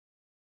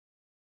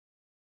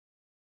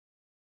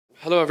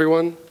Hello,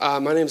 everyone.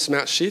 My name is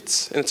Matt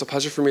Sheets, and it's a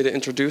pleasure for me to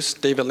introduce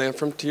David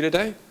Lamfrom to you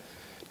today.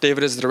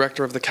 David is the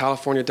director of the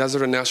California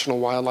Desert and National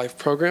Wildlife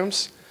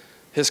Programs.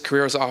 His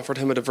career has offered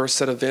him a diverse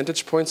set of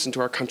vantage points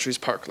into our country's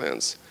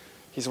parklands.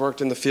 He's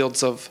worked in the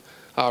fields of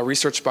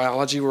research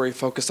biology, where he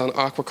focused on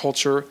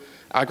aquaculture,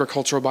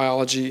 agricultural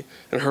biology,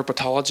 and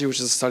herpetology, which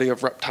is the study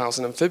of reptiles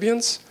and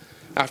amphibians.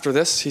 After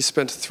this, he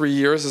spent 3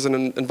 years as an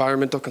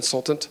environmental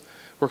consultant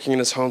working in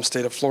his home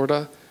state of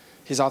Florida.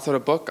 He's authored a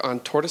book on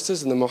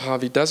tortoises in the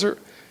Mojave Desert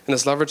and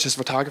has leveraged his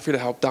photography to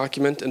help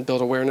document and build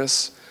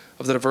awareness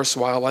of the diverse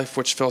wildlife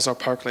which fills our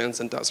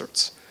parklands and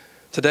deserts.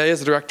 Today, as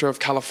the director of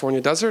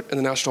California Desert and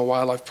the National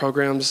Wildlife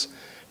Programs,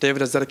 David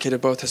has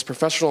dedicated both his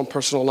professional and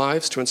personal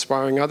lives to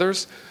inspiring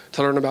others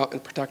to learn about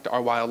and protect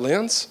our wild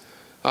lands,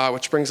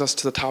 which brings us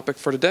to the topic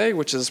for today,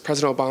 which is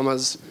President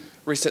Obama's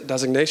recent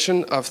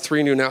designation of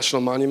 3 new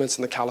national monuments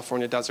in the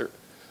California Desert.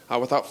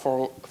 Without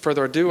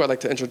further ado, I'd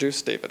like to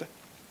introduce David.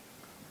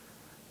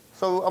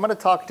 So I'm going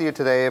to talk to you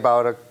today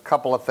about a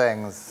couple of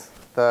things.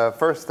 The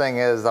first thing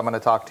is I'm going to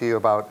talk to you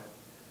about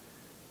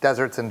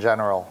deserts in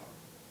general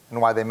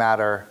and why they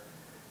matter.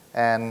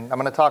 And I'm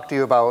going to talk to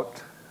you about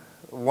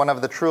one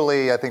of the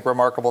truly, I think,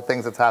 remarkable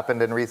things that's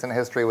happened in recent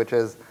history, which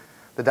is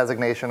the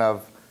designation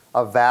of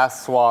a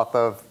vast swath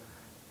of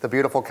the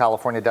beautiful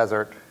California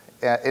desert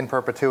in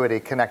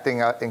perpetuity,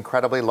 connecting an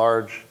incredibly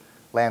large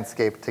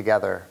landscape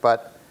together.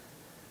 But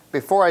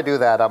before I do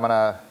that, I'm going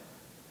to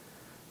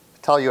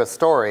tell you a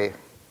story.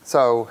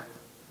 So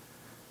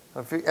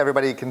if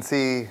everybody can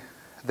see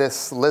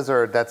this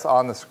lizard that's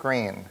on the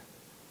screen.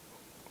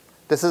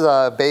 This is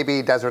a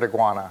baby desert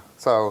iguana.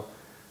 So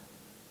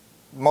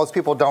most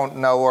people don't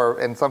know,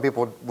 and some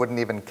people wouldn't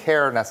even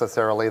care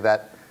necessarily,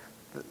 that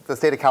the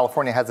state of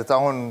California has its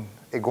own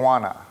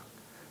iguana.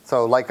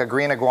 So like a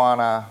green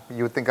iguana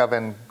you would think of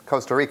in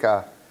Costa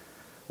Rica,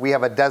 we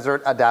have a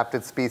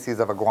desert-adapted species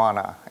of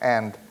iguana.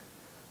 And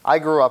I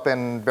grew up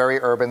in very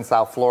urban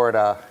South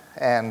Florida,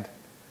 and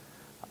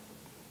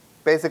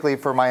basically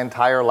for my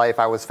entire life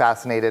I was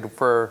fascinated,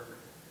 for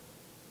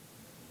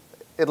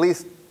at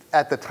least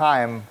at the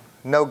time,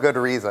 no good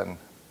reason,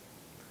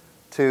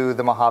 to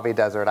the Mojave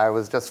Desert. I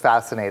was just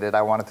fascinated.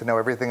 I wanted to know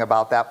everything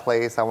about that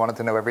place. I wanted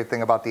to know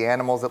everything about the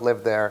animals that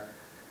lived there.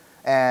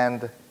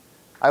 And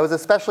I was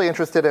especially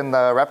interested in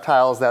the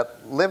reptiles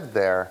that lived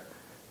there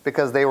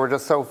because they were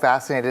just so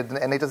fascinated,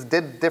 and they just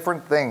did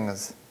different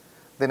things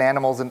than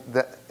animals in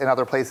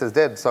other places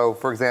did. So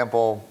for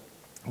example,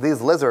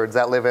 these lizards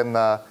that live in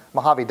the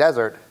Mojave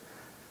Desert,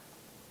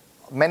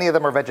 many of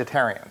them are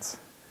vegetarians.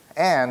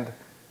 And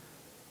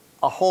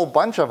a whole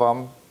bunch of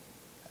them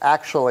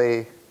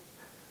actually,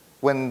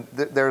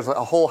 there's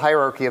a whole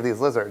hierarchy of these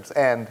lizards,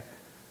 and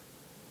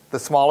the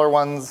smaller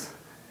ones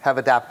have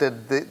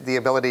adapted the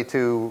ability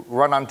to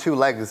run on 2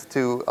 legs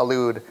to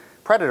elude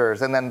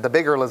predators, and then the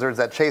bigger lizards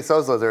that chase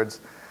those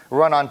lizards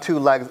run on 2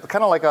 legs,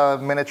 kind of like a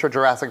miniature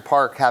Jurassic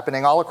Park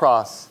happening all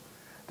across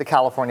the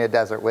California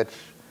desert, which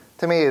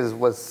to me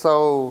was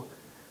so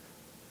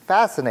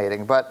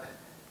fascinating. But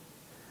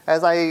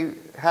as I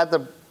had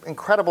the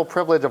incredible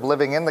privilege of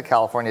living in the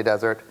California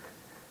desert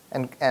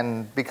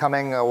and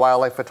becoming a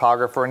wildlife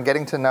photographer and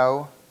getting to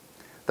know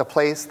the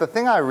place, the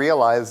thing I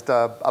realized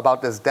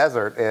about this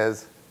desert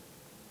is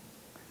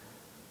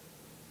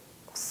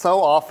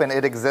so often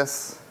it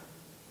exists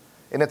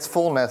in its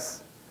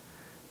fullness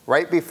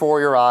right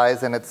before your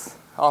eyes, and it's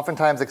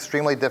oftentimes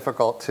extremely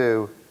difficult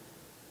to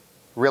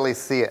really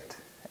see it.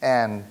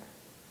 And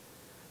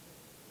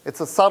it's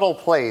a subtle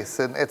place,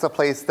 and it's a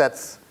place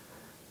that's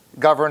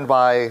governed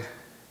by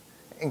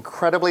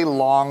incredibly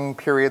long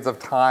periods of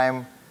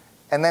time,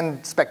 and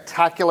then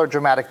spectacular,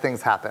 dramatic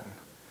things happen.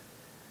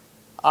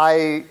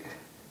 I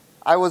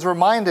was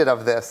reminded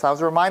of this. I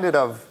was reminded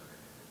of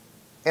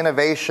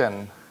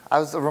innovation. I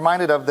was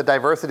reminded of the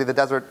diversity of the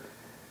desert.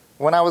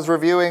 When I was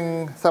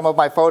reviewing some of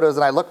my photos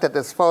and I looked at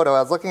this photo,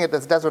 I was looking at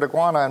this desert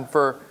iguana, and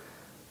for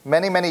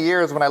many, many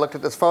years when I looked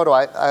at this photo,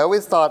 I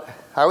always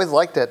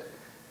liked it,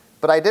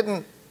 but I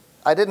didn't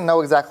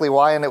know exactly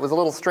why, and it was a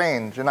little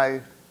strange, and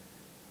I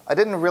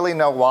didn't really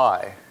know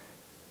why.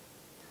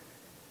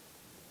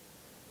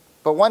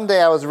 But one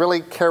day I was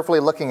really carefully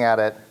looking at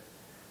it,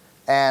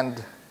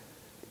 and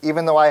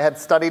even though I had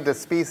studied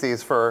this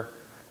species for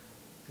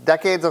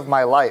decades of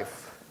my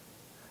life,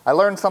 I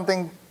learned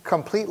something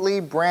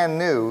completely brand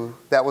new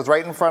that was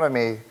right in front of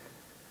me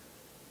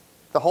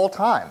the whole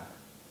time.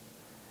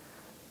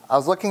 I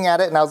was looking at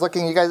it, and I was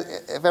looking, you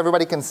guys, if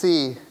everybody can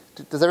see,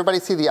 does everybody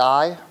see the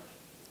eye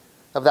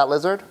of that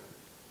lizard?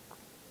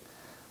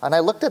 And I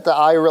looked at the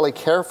eye really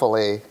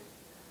carefully.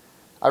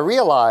 I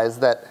realized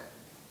that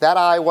that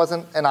eye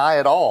wasn't an eye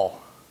at all.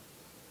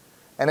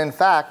 And in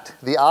fact,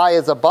 the eye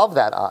is above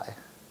that eye.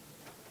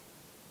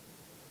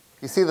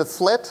 You see the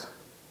slit?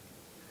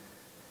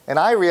 And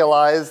I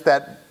realized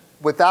that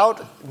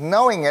without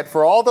knowing it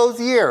for all those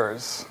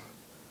years,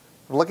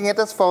 looking at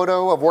this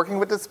photo, of working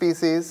with this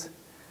species,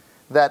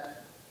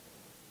 that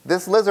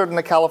this lizard in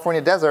the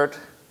California desert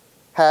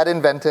had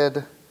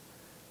invented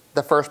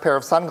the first pair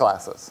of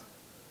sunglasses.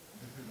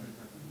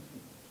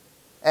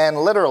 And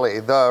literally,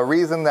 the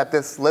reason that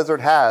this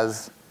lizard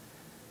has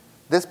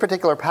this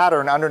particular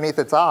pattern underneath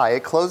its eye,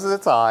 it closes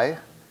its eye,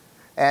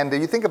 and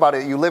you think about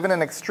it, you live in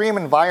an extreme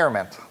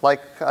environment,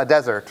 like a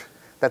desert,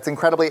 that's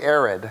incredibly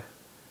arid,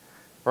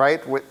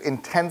 right? With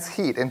intense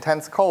heat,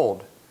 intense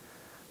cold.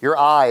 Your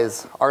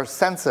eyes are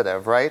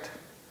sensitive, right?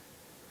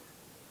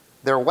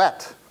 They're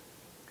wet.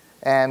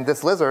 And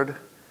this lizard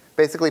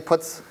basically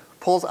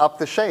pulls up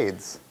the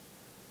shades.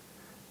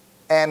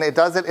 And it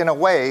does it in a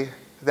way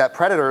that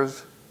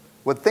predators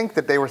would think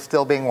that they were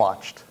still being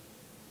watched.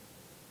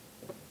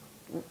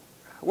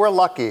 We're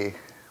lucky.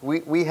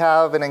 We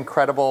have an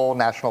incredible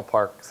national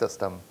park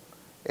system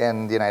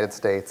in the United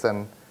States.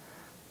 And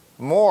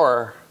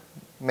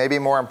maybe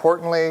more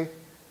importantly,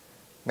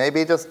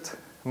 maybe just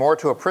more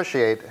to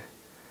appreciate,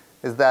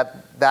 is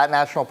that that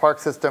national park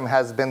system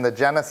has been the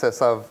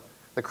genesis of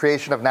the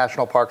creation of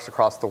national parks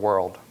across the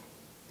world.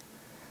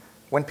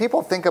 When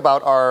people think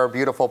about our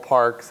beautiful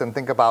parks and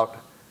think about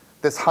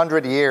this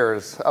 100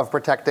 years of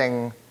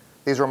protecting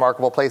these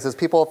remarkable places,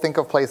 people think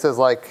of places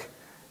like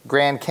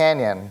Grand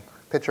Canyon,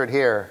 pictured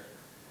here.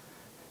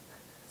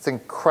 It's an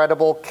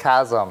incredible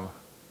chasm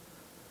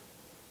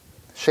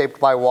shaped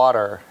by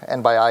water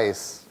and by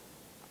ice.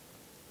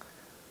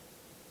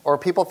 Or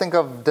people think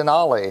of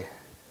Denali.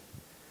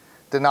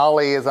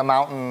 Denali is a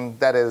mountain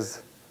that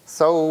is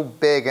so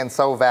big and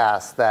so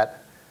vast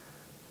that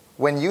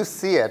when you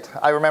see it,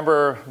 I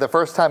remember the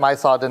first time I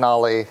saw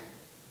Denali,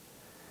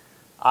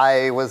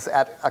 I was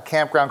at a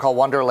campground called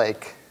Wonder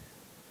Lake,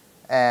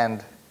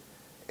 and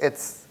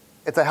it's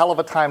a hell of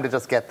a time to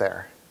just get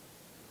there.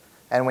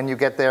 And when you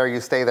get there, you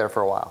stay there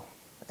for a while.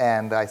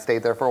 And I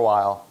stayed there for a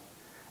while,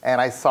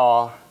 and I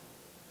saw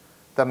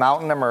the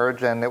mountain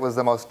emerge, and it was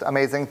the most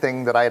amazing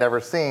thing that I had ever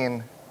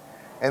seen.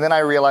 And then I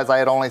realized I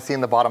had only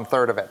seen the bottom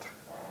third of it.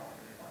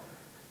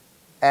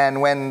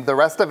 And when the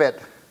rest of it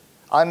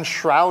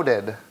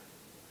unshrouded,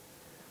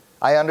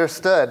 I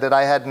understood that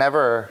I had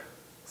never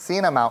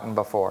seen a mountain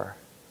before.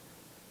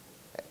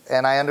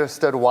 And I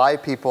understood why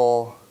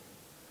people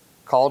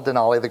called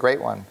Denali the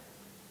Great One.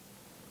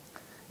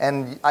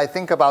 And I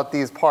think about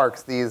these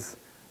parks, these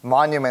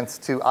monuments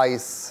to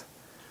ice,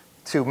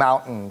 to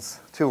mountains,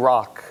 to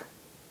rock,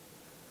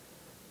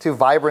 to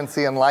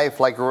vibrancy and life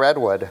like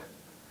redwood.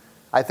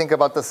 I think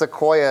about the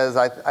sequoias,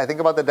 I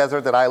think about the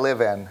desert that I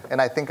live in, and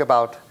I think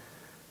about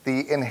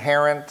the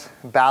inherent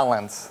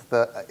balance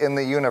in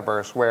the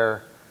universe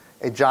where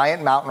a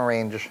giant mountain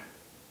range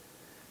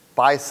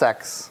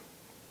bisects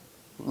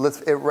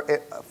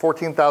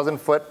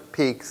 14,000-foot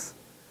peaks,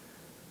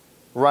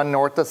 run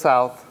north to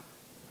south.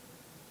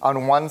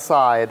 On one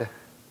side,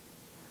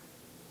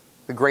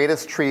 the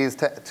greatest trees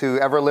to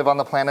ever live on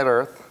the planet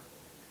Earth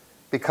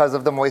because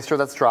of the moisture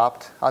that's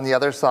dropped. On the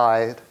other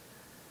side,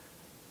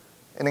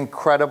 an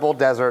incredible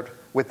desert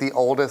with the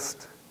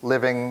oldest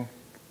living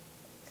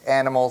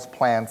animals,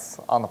 plants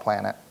on the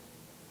planet.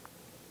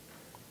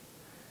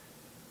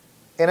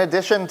 In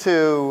addition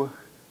to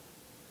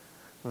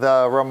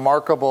the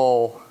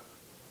remarkable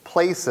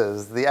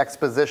places, the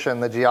exposition,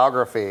 the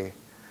geography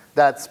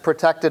that's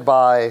protected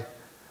by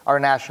our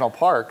national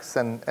parks,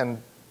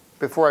 and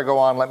before I go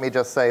on, let me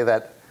just say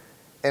that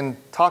in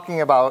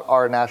talking about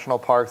our national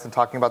parks and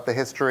talking about the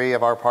history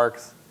of our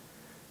parks,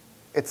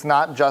 it's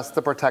not just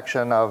the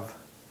protection of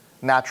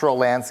natural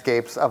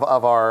landscapes of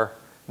our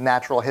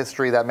natural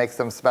history that makes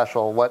them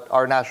special. What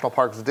our national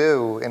parks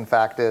do, in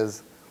fact,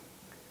 is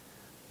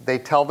they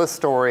tell the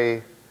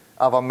story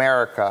of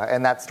America,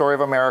 and that story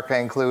of America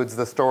includes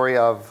the story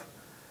of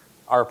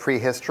our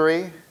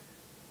prehistory,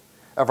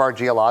 of our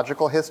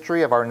geological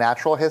history, of our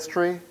natural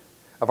history,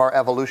 of our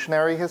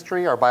evolutionary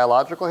history, our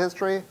biological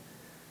history,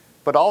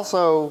 but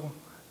also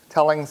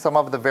telling some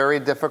of the very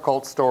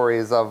difficult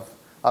stories of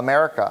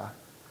America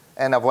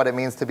and of what it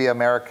means to be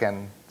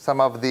American,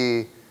 some of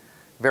the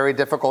very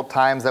difficult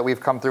times that we've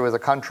come through as a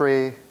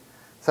country,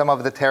 some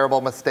of the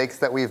terrible mistakes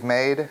that we've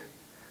made.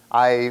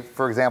 I,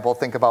 for example,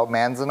 think about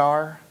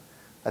Manzanar.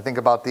 I think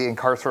about the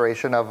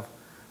incarceration of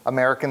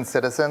American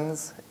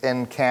citizens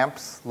in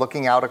camps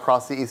looking out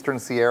across the Eastern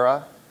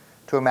Sierra.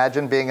 To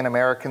imagine being an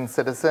American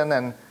citizen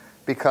and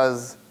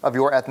because of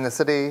your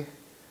ethnicity,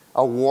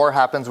 a war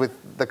happens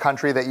with the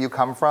country that you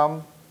come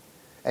from,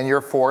 and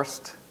you're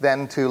forced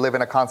then to live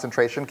in a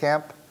concentration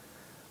camp.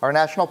 Our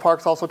national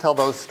parks also tell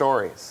those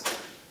stories.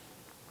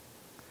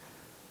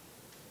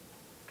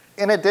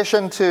 In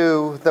addition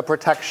to the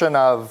protection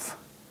of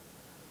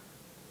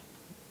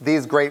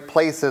these great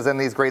places and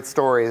these great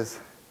stories,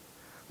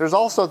 there's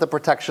also the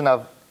protection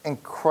of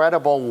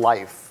incredible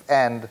life,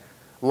 and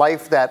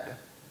life that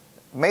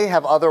may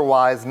have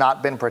otherwise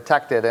not been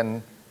protected.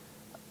 And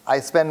I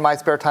spend my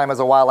spare time as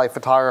a wildlife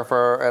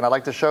photographer, and I'd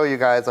like to show you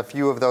guys a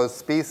few of those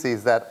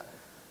species that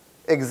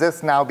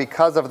exist now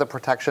because of the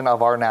protection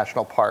of our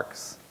national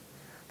parks.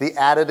 The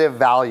additive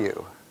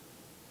value,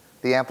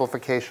 the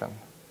amplification.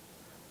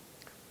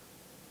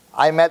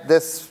 I met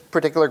this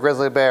particular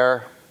grizzly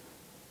bear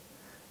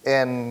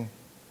in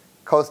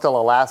coastal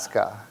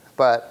Alaska,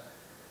 but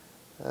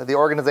the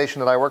organization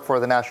that I work for,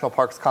 the National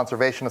Parks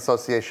Conservation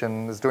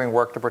Association, is doing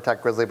work to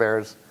protect grizzly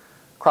bears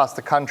across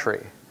the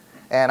country.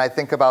 And I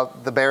think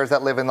about the bears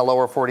that live in the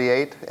lower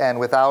 48,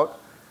 and without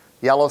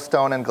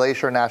Yellowstone and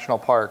Glacier National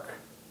Park,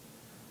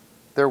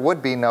 there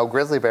would be no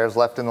grizzly bears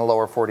left in the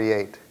lower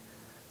 48.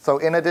 So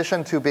in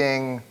addition to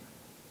being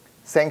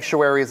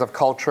sanctuaries of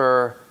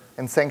culture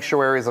and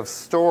sanctuaries of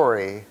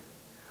story,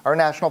 our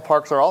national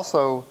parks are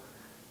also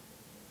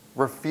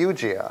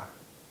refugia,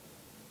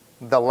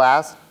 the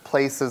last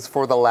places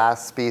for the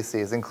last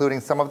species, including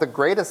some of the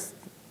greatest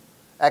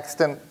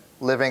extant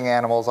living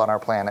animals on our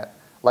planet,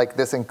 like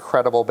this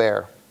incredible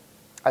bear.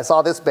 I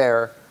saw this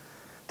bear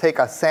take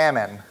a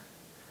salmon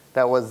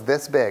that was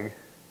this big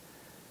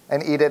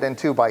and eat it in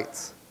 2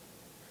 bites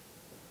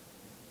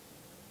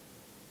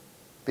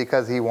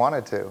because he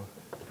wanted to.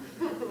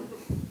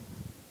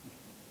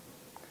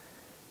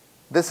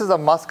 This is a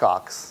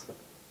muskox.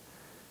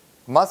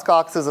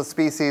 Muskox is a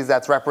species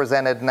that's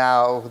represented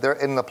now.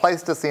 In the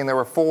Pleistocene, there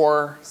were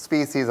 4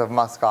 species of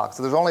muskox.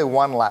 So there's only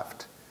 1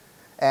 left.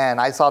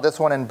 And I saw this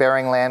one in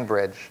Bering Land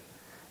Bridge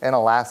in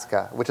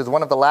Alaska, which is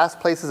one of the last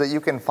places that you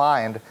can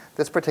find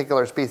this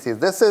particular species.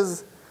 This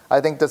is,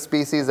 I think, the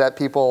species that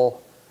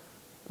people,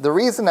 the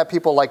reason that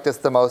people like this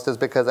the most is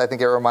because I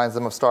think it reminds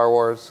them of Star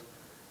Wars.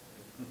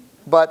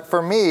 But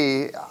for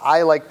me,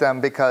 I like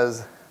them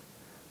because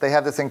they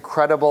have this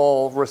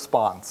incredible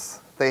response.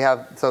 They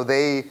are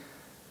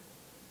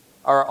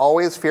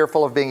always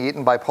fearful of being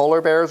eaten by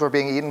polar bears or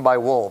being eaten by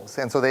wolves.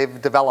 And so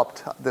they've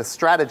developed this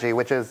strategy,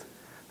 which is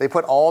they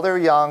put all their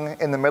young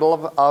in the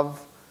middle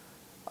of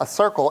a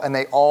circle, and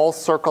they all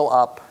circle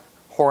up,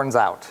 horns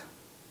out,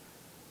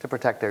 to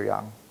protect their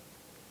young.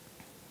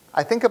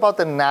 I think about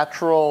the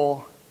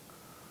natural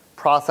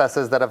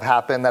processes that have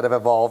happened, that have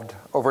evolved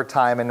over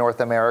time in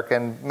North America,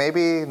 and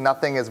maybe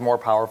nothing is more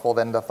powerful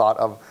than the thought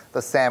of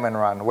the salmon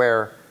run,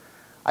 where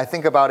I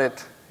think about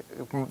it,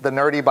 the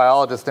nerdy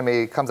biologist in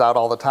me comes out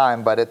all the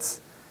time, but it's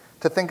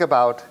to think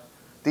about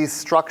these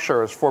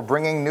structures for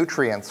bringing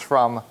nutrients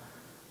from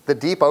the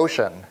deep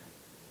ocean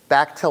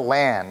back to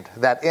land,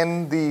 that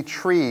in the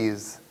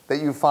trees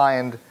that you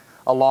find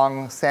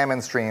along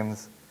salmon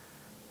streams,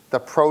 the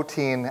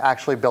protein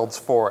actually builds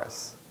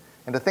forests.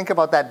 And to think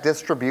about that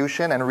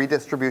distribution and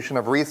redistribution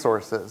of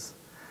resources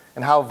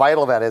and how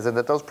vital that is, and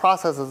that those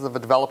processes have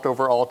developed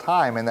over all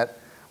time, and that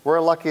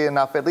we're lucky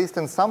enough, at least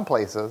in some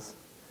places,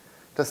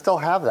 to still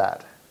have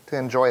that, to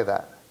enjoy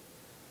that.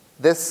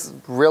 This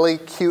really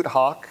cute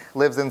hawk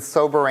lives in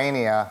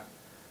Soberania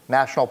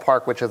National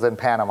Park, which is in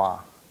Panama.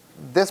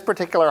 This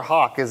particular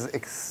hawk is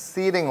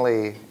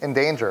exceedingly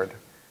endangered,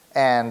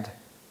 and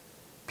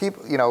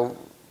people,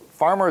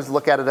 farmers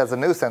look at it as a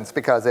nuisance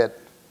because it,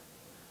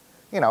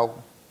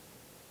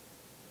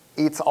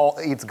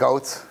 eats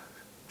goats,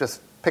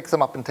 just picks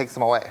them up and takes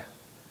them away.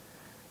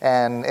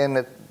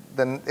 And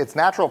its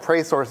natural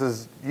prey source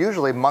is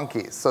usually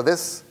monkeys. So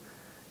this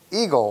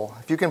eagle,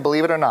 if you can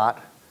believe it or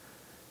not,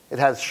 it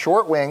has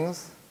short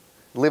wings,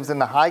 lives in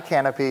the high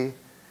canopy,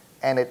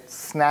 and it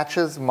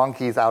snatches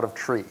monkeys out of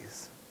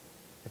trees.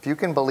 If you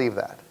can believe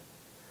that.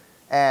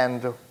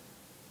 And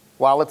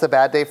while it's a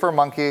bad day for a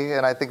monkey,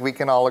 and I think we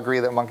can all agree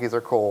that monkeys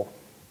are cool,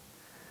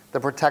 the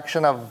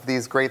protection of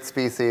these great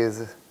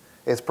species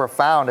is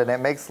profound, and it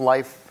makes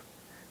life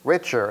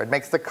richer. It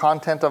makes the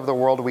content of the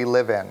world we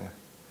live in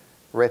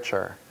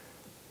richer.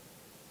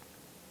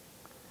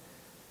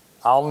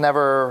 I'll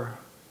never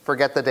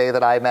forget the day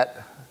that I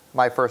met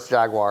my first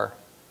jaguar.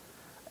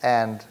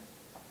 And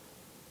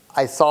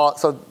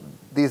so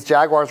these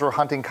jaguars were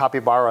hunting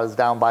capybaras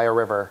down by a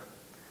river.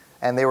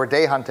 And they were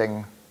day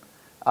hunting.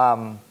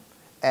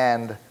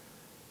 And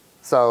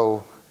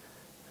so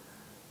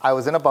I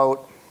was in a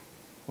boat,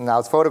 and I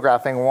was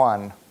photographing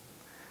one.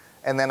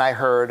 And then I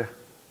heard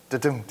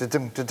da-dum,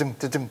 da-dum, da-dum,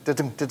 da-dum,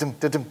 da-dum, da-dum,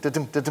 da-dum,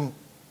 da-dum, da-dum.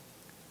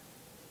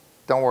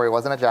 Don't worry, it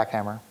wasn't a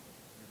jackhammer.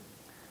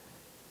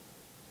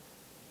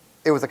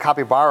 It was a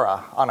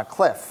capybara on a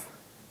cliff.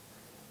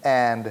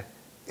 And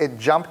it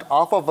jumped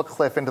off of a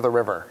cliff into the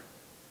river.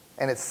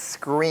 And it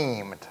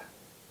screamed.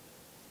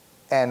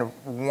 And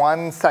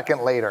 1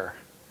 second later,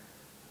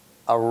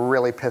 a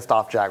really pissed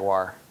off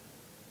jaguar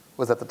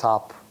was at the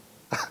top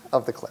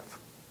of the cliff,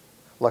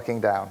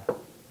 looking down.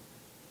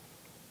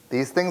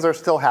 These things are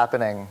still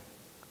happening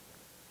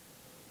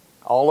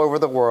all over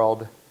the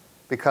world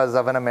because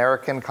of an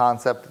American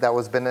concept that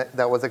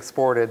was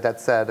exported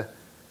that said,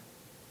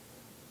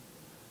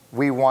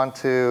 we want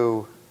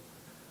to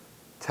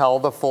tell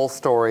the full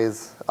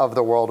stories of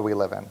the world we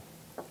live in.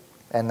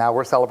 And now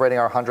we're celebrating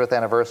our 100th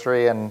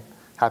anniversary, and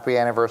happy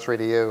anniversary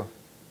to you.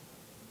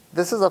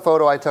 This is a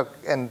photo I took,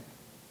 and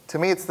to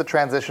me it's the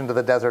transition to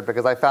the desert,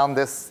 because I found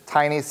this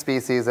tiny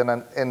species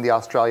in the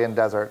Australian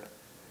desert.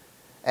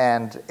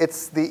 And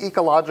it's the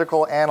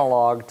ecological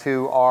analog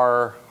to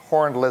our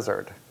horned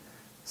lizard.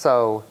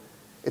 So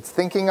it's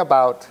thinking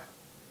about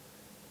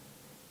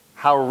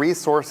how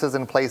resources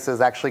and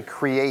places actually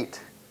create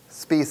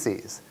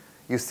species.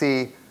 You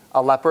see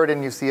a leopard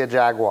and you see a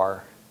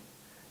jaguar.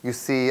 You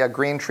see a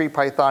green tree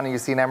python and you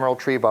see an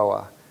emerald tree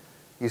boa.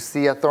 You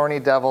see a thorny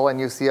devil and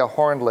you see a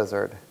horned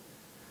lizard.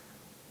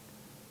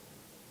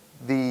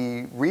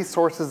 the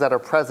resources that are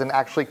present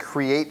actually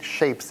create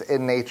shapes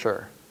in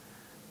nature,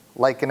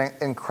 like an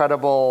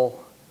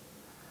incredible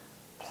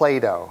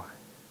Play-Doh,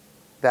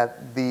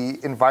 that the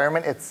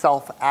environment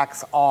itself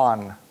acts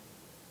on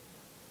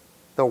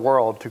the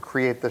world to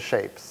create the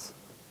shapes.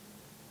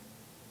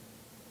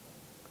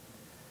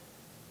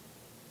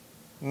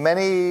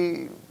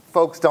 Many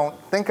folks don't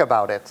think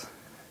about it,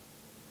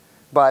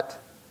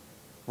 but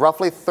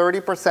roughly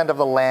 30% of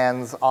the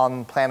lands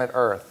on planet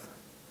Earth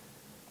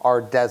are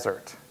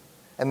desert,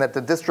 and that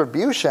the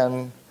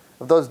distribution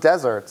of those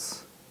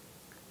deserts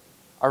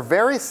are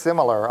very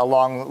similar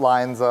along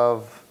lines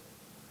of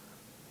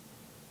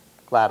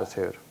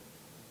latitude.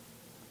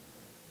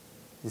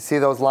 You see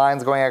those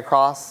lines going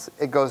across?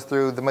 It goes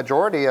through the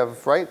majority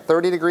of, right,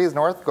 30 degrees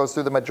north goes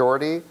through the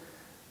majority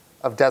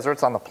of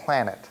deserts on the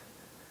planet.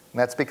 And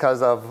that's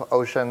because of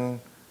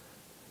ocean,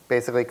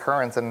 basically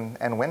currents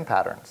and wind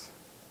patterns,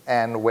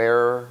 and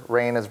where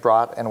rain is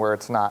brought and where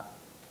it's not.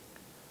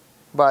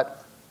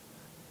 But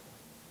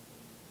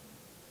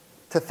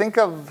to think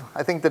of,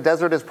 I think the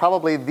desert is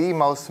probably the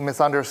most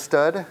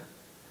misunderstood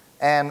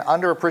and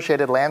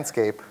underappreciated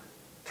landscape,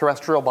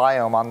 terrestrial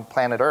biome on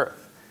planet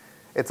Earth.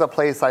 It's a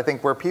place, I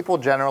think, where people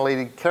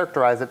generally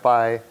characterize it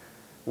by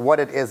what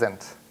it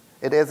isn't.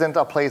 It isn't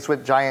a place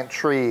with giant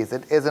trees.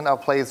 It isn't a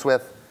place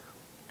with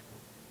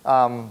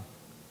abundant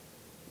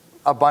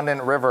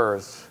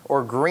rivers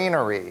or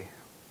greenery.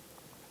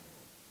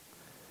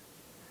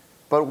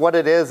 But what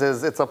it is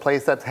it's a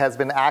place that has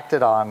been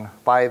acted on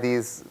by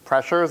these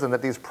pressures, and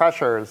that these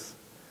pressures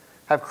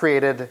have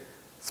created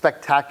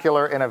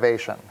spectacular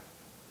innovation.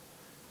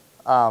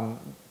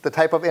 The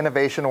type of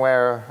innovation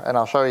where, and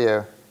I'll show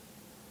you,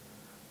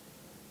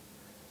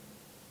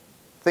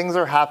 things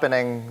are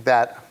happening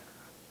that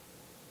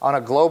on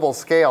a global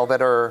scale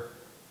that are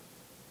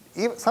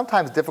even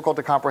sometimes difficult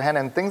to comprehend,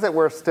 and things that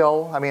we're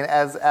still, I mean,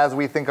 as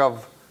we think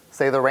of,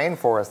 say, the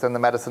rainforest and the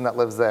medicine that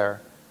lives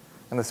there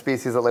and the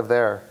species that live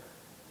there,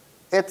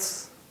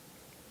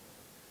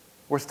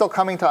 we're still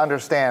coming to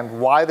understand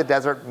why the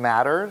desert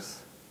matters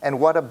and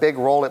what a big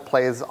role it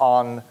plays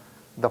on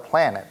the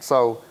planet.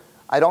 So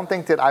I don't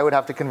think that I would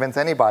have to convince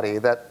anybody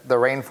that the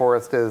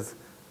rainforest is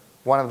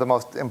one of the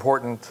most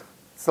important,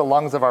 it's the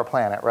lungs of our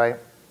planet, right?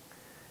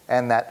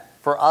 And that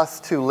for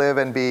us to live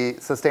and be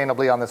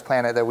sustainably on this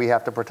planet, that we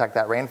have to protect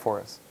that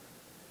rainforest.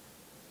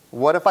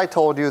 What if I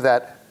told you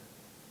that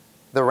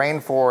the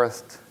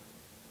rainforest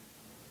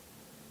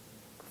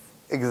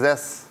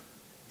exists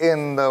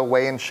in the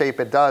way and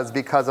shape it does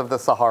because of the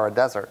Sahara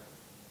Desert?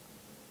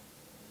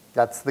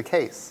 That's the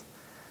case.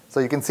 So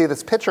you can see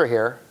this picture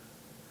here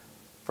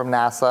from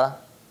NASA.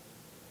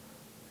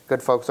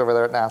 Good folks over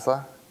there at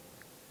NASA.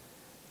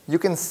 You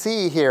can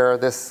see here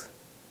this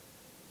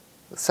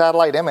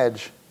satellite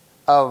image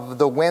of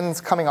the winds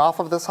coming off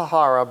of the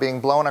Sahara being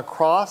blown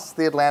across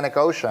the Atlantic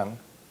Ocean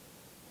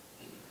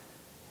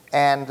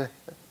and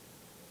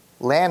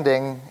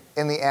landing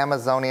in the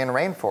Amazonian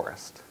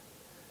rainforest.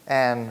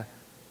 And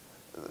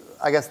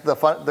I guess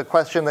the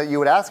question that you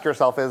would ask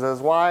yourself is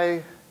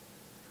why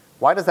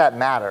does that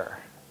matter,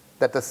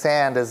 that the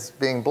sand is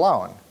being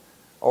blown,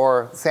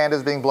 or sand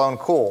is being blown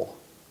cool?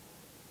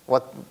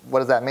 What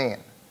does that mean?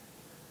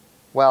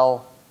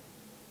 Well,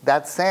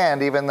 that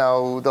sand, even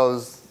though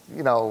those,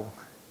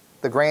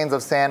 the grains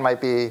of sand might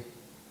be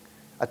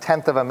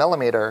 1/10 of a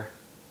millimeter,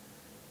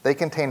 they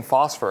contain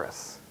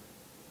phosphorus.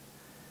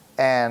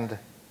 And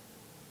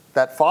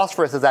that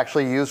phosphorus is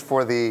actually used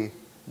for the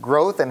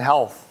growth and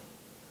health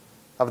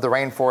of the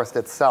rainforest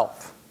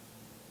itself.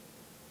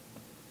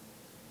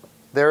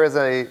 There is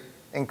an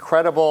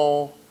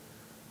incredible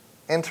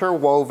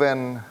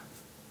interwoven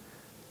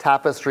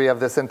tapestry of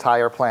this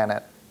entire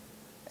planet.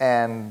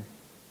 And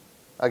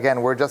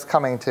again, we're just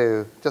coming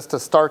to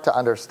start to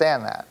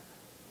understand that.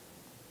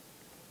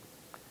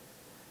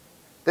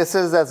 This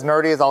is as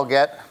nerdy as I'll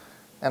get,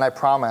 and I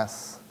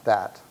promise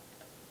that.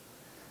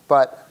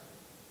 But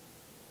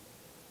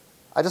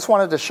I just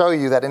wanted to show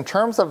you that in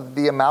terms of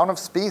the amount of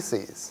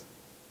species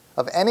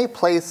of any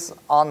place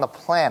on the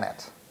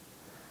planet,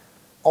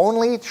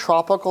 only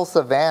tropical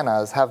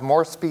savannas have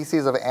more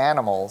species of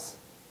animals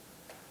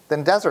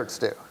than deserts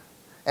do.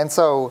 And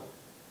so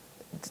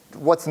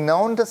what's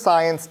known to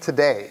science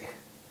today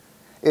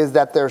is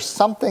that there's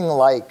something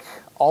like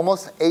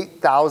almost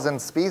 8,000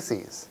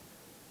 species,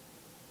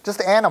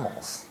 just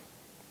animals,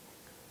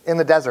 in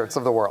the deserts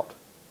of the world.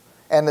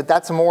 And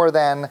that's more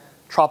than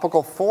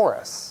tropical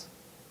forests,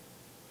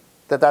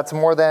 that's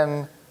more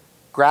than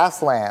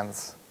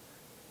grasslands,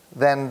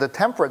 than the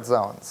temperate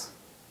zones.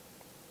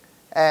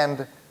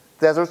 And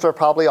deserts are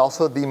probably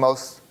also the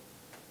most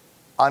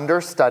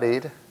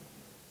understudied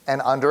and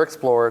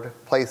underexplored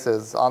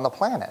places on the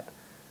planet,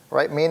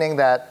 right? Meaning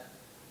that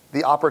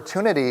the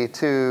opportunity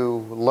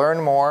to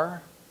learn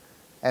more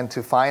and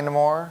to find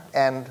more,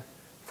 and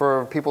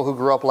for people who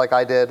grew up like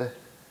I did,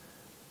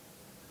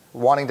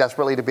 wanting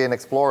desperately to be an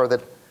explorer,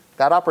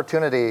 that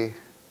opportunity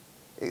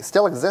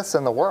still exists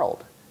in the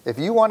world. If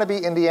you want to be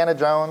Indiana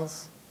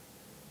Jones,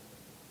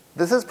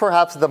 This is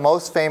perhaps the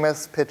most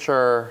famous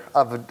picture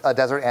of a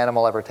desert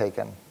animal ever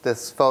taken,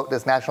 this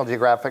National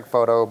Geographic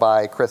photo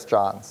by Chris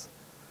Johns.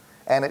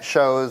 And it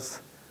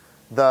shows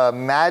the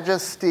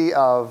majesty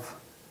of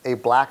a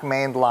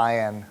black-maned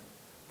lion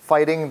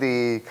fighting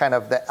the kind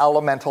of the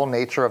elemental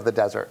nature of the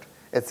desert.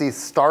 It's these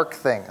stark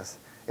things.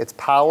 It's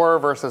power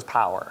versus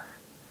power.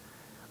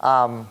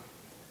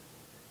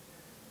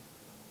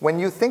 When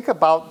you think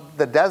about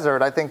the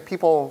desert, I think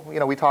people,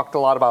 we talked a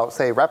lot about,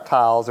 say,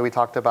 reptiles, or we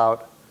talked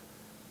about,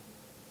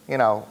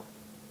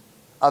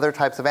 other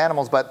types of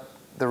animals, but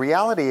the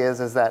reality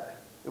is that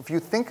if you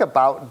think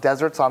about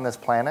deserts on this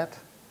planet,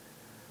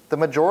 the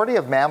majority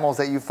of mammals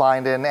that you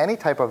find in any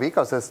type of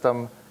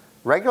ecosystem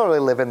regularly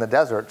live in the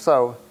desert.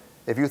 So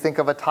if you think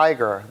of a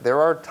tiger, there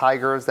are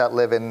tigers that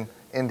live in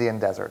Indian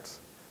deserts.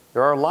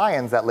 There are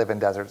lions that live in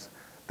deserts.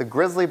 The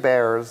grizzly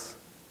bears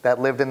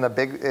that lived in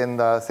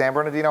the San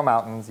Bernardino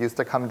Mountains used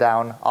to come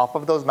down off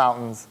of those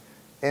mountains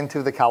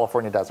into the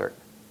California desert.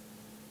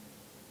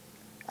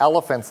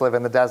 Elephants live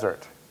in the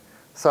desert.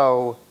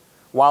 So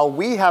while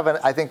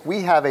I think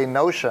we have a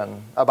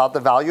notion about the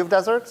value of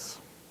deserts,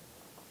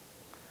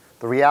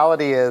 the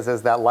reality is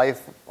that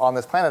life on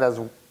this planet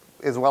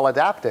is well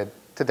adapted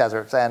to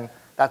deserts, and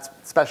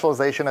that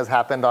specialization has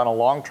happened on a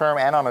long-term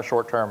and on a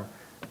short-term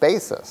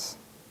basis.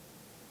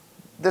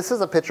 This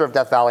is a picture of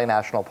Death Valley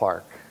National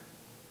Park.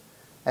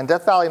 And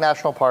Death Valley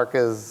National Park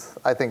is,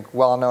 I think,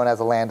 well known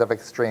as a land of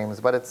extremes,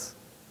 but it's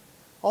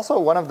also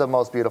one of the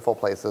most beautiful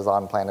places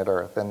on planet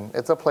Earth. And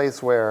it's a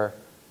place where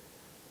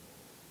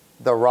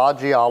the raw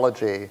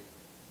geology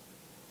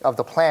of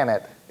the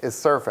planet is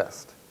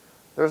surfaced.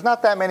 There's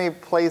not that many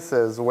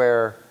places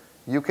where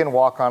you can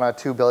walk on a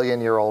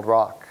 2-billion-year-old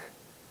rock.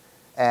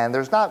 And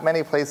there's not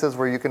many places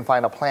where you can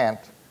find a plant,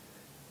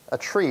 a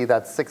tree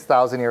that's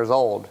 6,000 years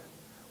old,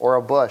 or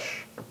a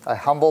bush, a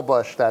humble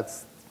bush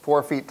that's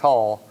 4 feet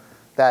tall,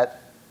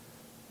 that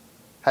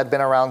had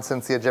been around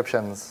since the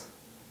Egyptians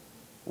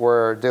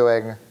were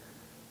doing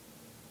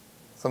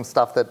some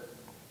stuff that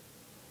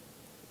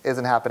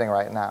isn't happening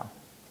right now.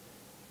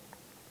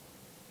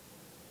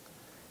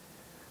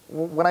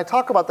 When I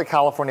talk about the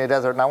California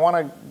desert, and I want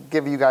to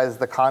give you guys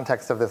the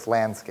context of this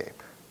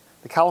landscape,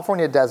 the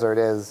California desert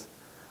is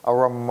a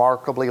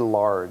remarkably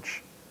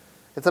large.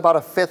 It's about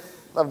 1/5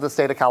 of the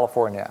state of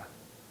California.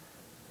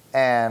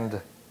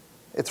 And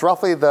it's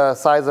roughly the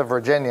size of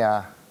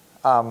Virginia.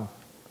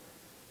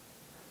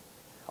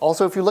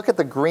 Also, if you look at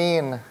the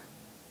green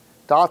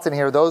dots in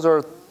here, those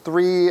are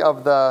 3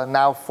 of the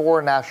now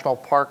 4 national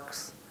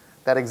parks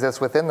that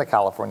exist within the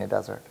California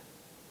desert.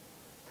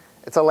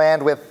 It's a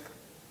land with,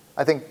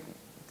 I think,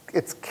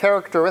 it's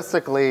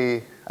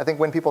characteristically, I think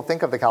when people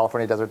think of the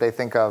California desert, they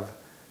think of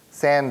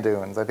sand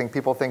dunes. I think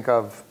people think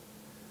of,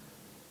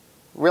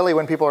 really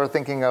when people are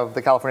thinking of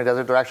the California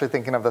desert, they're actually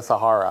thinking of the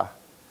Sahara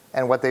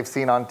and what they've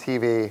seen on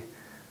TV.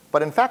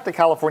 But in fact, the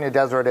California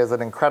desert is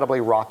an incredibly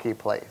rocky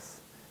place.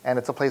 And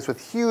it's a place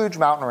with huge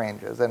mountain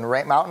ranges, and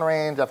mountain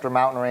range after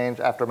mountain range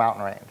after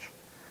mountain range.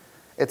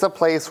 It's a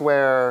place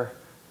where,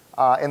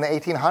 in the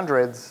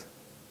 1800s,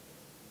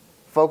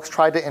 folks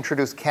tried to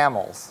introduce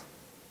camels.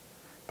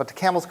 But the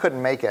camels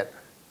couldn't make it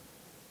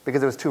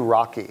because it was too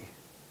rocky.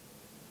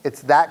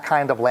 It's that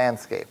kind of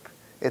landscape.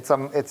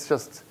 It's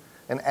just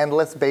an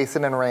endless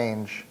basin and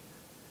range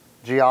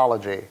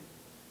geology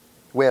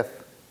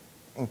with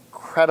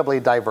incredibly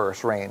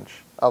diverse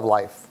range of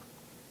life.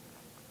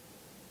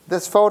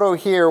 This photo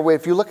here,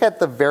 if you look at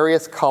the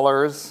various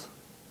colors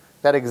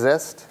that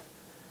exist,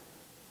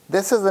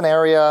 this is an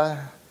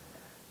area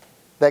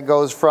that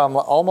goes from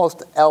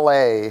almost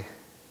LA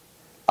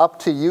up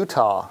to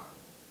Utah.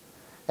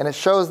 And it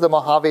shows the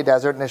Mojave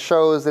Desert, and it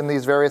shows in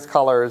these various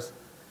colors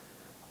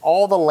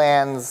all the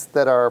lands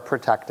that are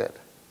protected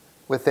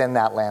within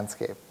that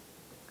landscape.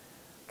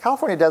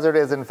 California desert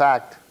is, in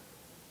fact,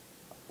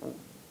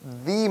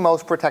 the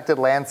most protected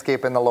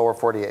landscape in the lower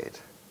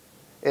 48.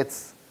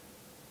 It's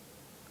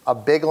a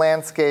big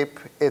landscape.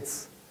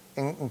 It's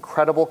in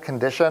incredible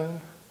condition.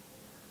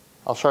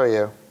 I'll show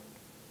you.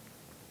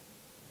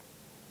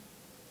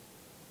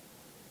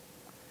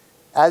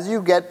 As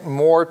you get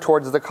more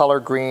towards the color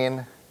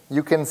green,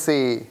 you can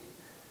see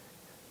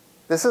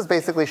this is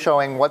basically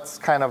showing what's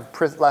kind of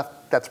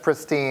left that's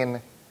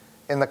pristine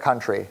in the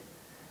country.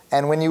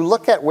 And when you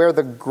look at where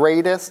the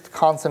greatest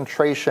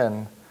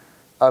concentration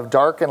of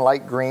dark and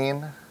light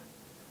green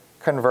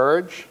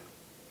converge,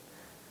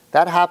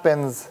 that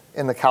happens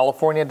in the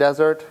California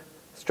desert,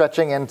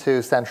 stretching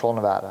into central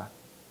Nevada.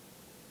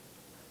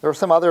 There are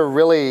some other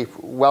really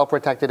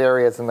well-protected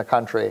areas in the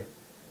country,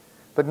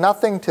 but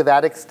nothing to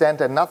that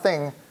extent, and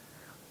nothing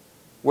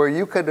where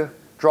you could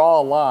draw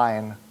a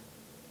line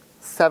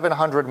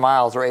 700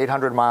 miles or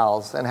 800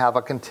 miles and have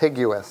a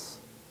contiguous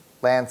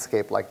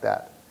landscape like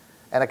that.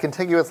 And a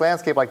contiguous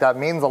landscape like that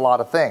means a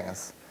lot of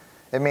things.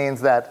 It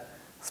means that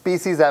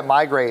species that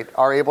migrate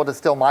are able to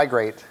still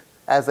migrate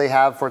as they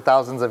have for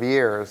thousands of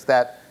years,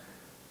 that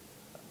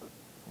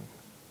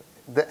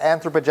the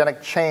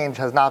anthropogenic change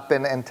has not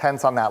been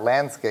intense on that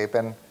landscape.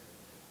 And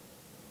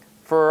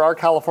for our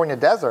California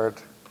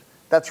desert,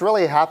 that's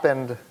really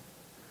happened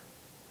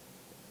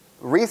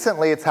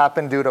Recently, it's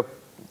happened due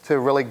to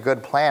really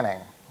good planning.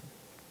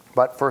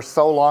 But for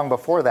so long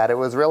before that, it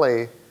was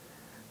really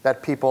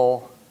that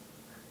people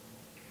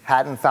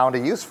hadn't found a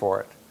use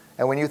for it.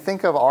 And when you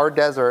think of our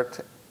desert,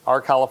 our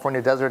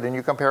California desert, and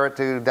you compare it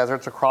to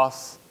deserts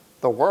across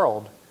the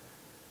world,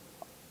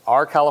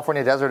 our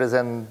California desert is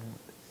in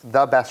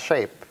the best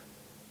shape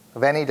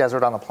of any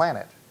desert on the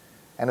planet.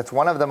 And it's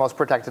one of the most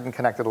protected and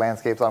connected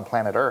landscapes on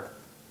planet Earth.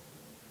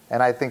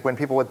 And I think when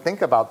people would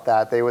think about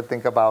that, they would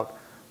think about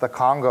the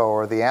Congo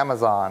or the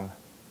Amazon.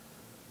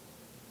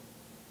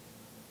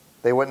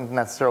 They wouldn't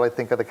necessarily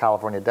think of the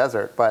California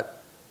desert.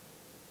 But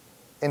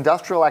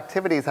industrial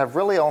activities have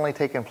really only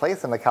taken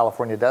place in the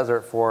California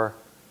desert for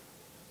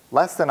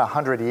less than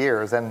 100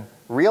 years. And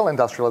real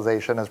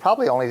industrialization has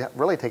probably only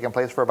really taken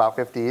place for about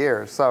 50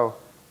 years. So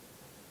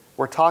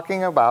we're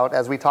talking about,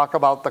 as we talk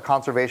about the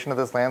conservation of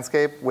this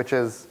landscape, which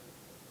is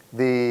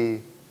the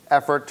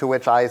effort to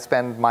which I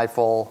spend my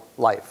full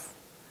life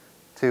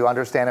to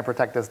understand and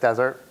protect this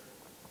desert,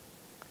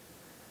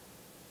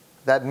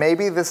 that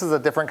maybe this is a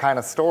different kind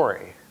of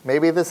story.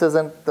 Maybe this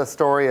isn't the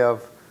story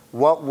of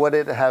what would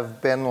it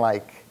have been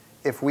like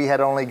if we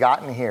had only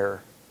gotten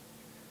here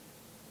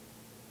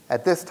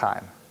at this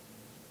time.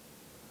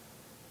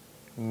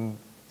 In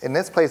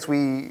this place,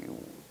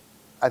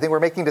 I think we're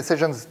making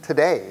decisions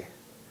today,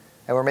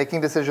 and we're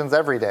making decisions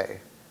every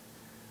day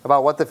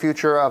about what the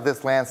future of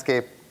this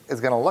landscape is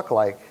going to look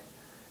like.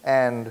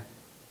 And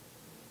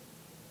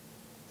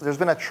there's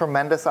been a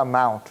tremendous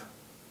amount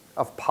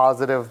of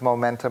positive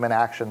momentum and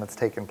action that's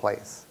taken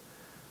place.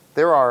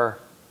 There are,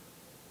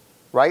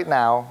 right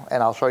now,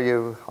 and I'll show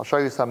you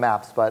some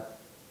maps, but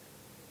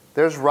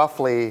there's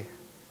roughly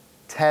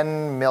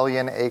 10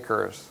 million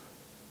acres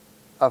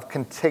of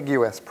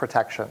contiguous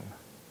protection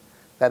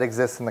that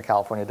exists in the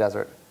California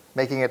desert,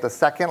 making it the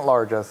second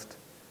largest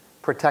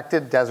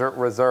protected desert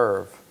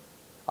reserve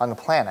on the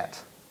planet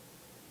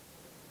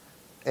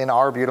in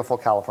our beautiful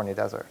California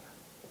desert.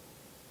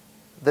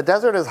 The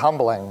desert is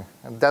humbling,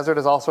 and the desert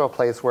is also a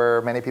place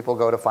where many people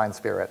go to find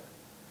spirit.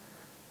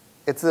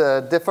 It's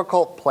a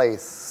difficult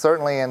place,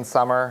 certainly in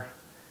summer,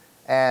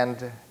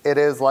 and it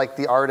is like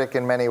the Arctic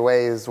in many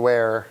ways,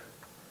 where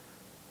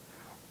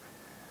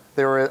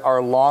there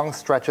are long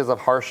stretches of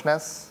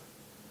harshness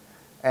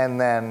and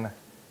then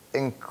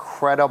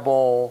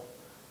incredible,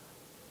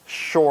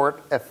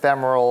 short,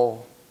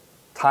 ephemeral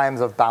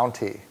times of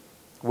bounty,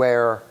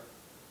 where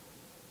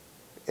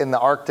in the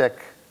Arctic,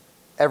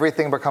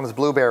 everything becomes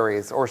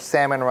blueberries or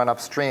salmon run up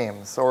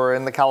streams, or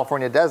in the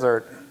California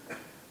desert,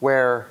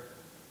 where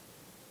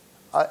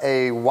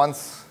you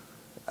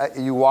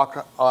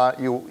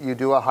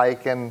do a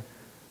hike, and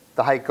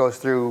the hike goes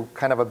through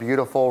kind of a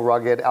beautiful,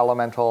 rugged,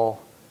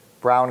 elemental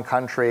brown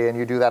country, and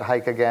you do that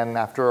hike again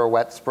after a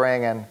wet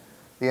spring, and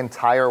the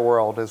entire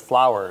world is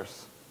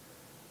flowers.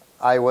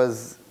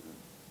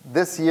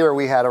 This year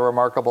we had a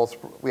remarkable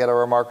spring, we had a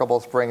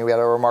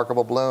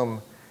remarkable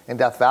bloom in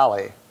Death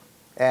Valley,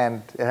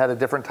 and it had a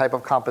different type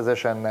of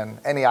composition than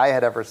any I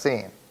had ever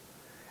seen.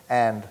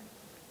 And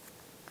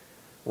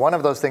one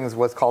of those things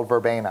was called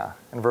verbena,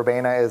 and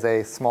verbena is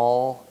a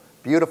small,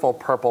 beautiful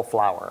purple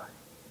flower.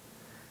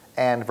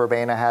 And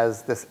verbena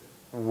has this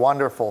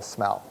wonderful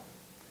smell.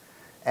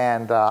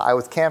 And I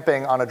was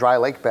camping on a dry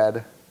lake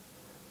bed,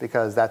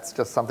 because that's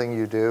just something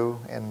you do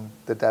in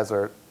the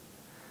desert.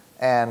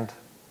 And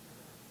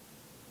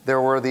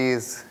there were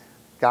these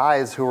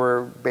guys who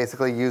were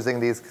basically using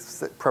these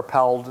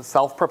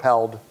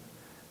self-propelled,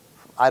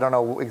 I don't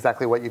know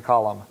exactly what you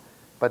call them,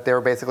 but they were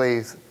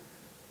basically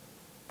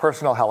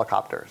personal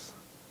helicopters,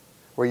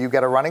 where you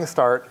get a running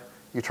start,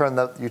 you turn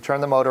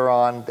the motor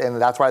on,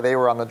 and that's why they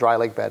were on the dry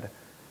lake bed.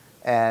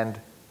 And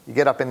you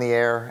get up in the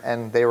air,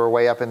 and they were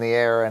way up in the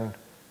air, and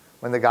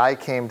when the guy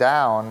came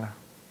down,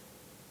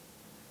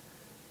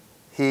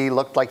 he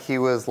looked like he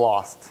was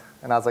lost.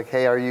 And I was like,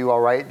 hey, are you all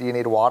right? Do you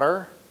need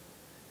water?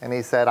 And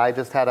he said, I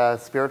just had a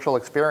spiritual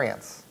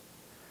experience.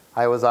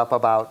 I was up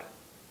about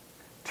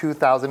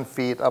 2,000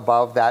 feet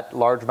above that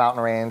large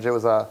mountain range. It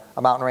was a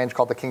mountain range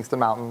called the Kingston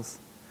Mountains.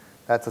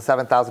 That's a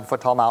 7,000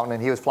 foot tall mountain,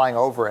 and he was flying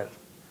over it.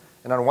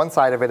 And on one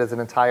side of it is an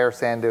entire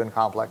sand dune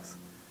complex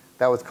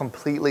that was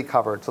completely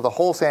covered. So the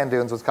whole sand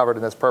dunes was covered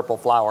in this purple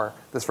flower,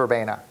 this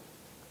verbena.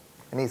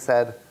 And he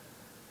said,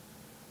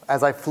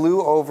 as I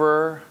flew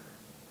over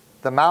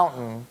the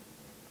mountain,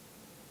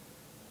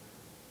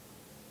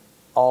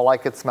 all I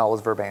could smell was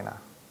verbena.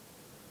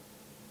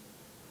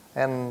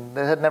 And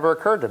it had never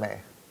occurred to me.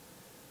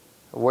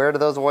 Where do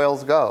those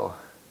oils go?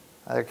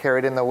 They're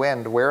carried in the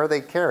wind. Where are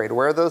they carried?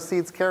 Where are those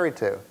seeds carried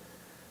to?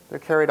 They're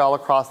carried all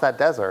across that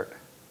desert.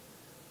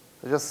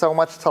 There's just so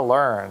much to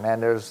learn,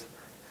 and there's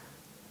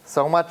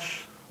so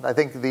much, I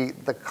think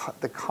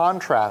the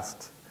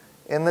contrast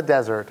in the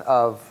desert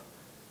of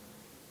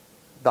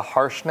the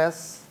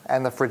harshness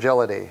and the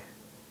fragility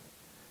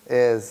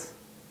is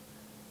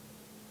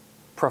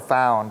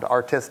profound,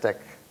 artistic,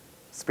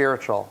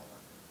 spiritual,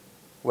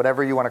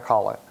 whatever you want to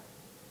call it.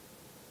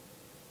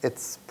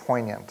 It's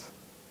poignant.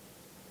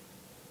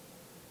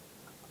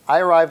 I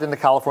arrived in the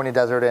California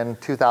desert in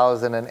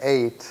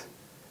 2008,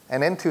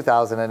 And in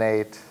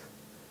 2008,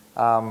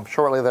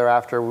 shortly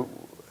thereafter,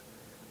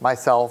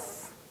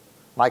 myself,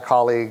 my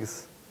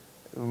colleagues,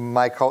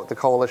 the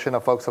coalition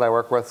of folks that I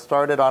work with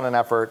started on an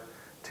effort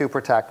to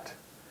protect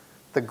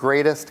the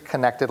greatest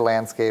connected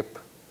landscape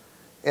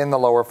in the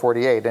lower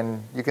 48.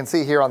 And you can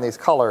see here on these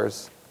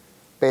colors,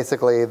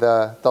 basically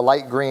the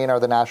light green are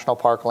the national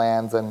park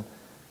lands, and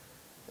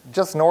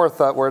just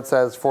north of where it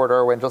says Fort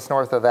Irwin, just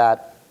north of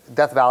that,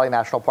 Death Valley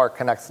National Park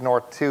connects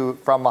north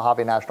from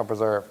Mojave National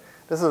Preserve.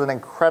 This is an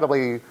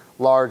incredibly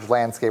large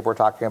landscape we're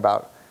talking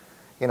about,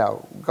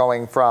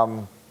 going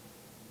from,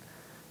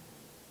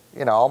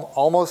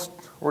 almost,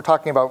 we're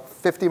talking about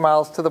 50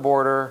 miles to the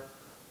border,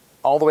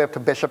 all the way up to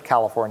Bishop,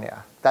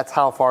 California. That's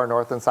how far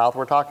north and south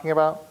we're talking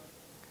about.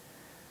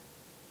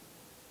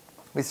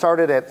 We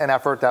started an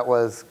effort that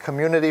was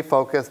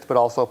community-focused but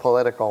also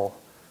political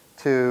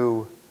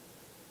to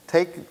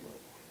take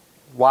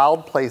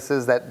wild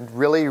places that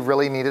really,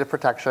 really needed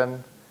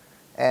protection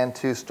and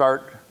to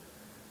start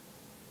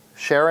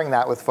sharing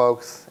that with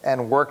folks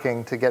and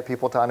working to get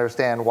people to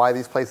understand why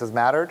these places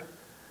mattered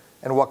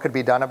and what could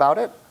be done about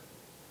it.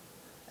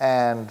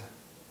 And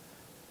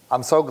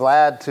I'm so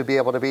glad to be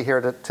able to be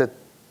here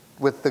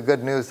with the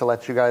good news to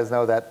let you guys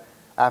know that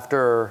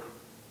after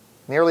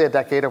nearly a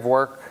decade of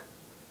work,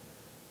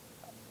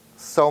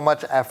 so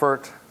much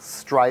effort,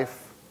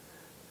 strife,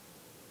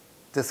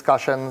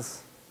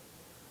 discussions,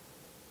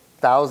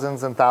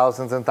 thousands and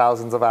thousands and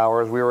thousands of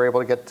hours, we were able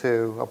to get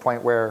to a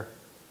point where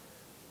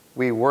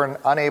we weren't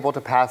unable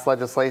to pass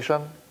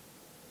legislation.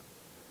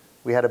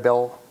 We had a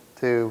bill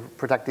to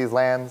protect these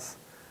lands.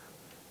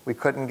 We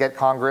couldn't get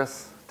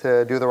Congress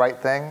to do the right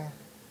thing.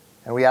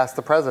 And we asked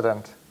the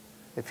president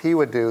if he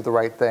would do the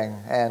right thing.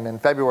 And in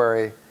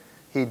February,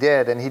 he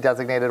did, and he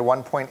designated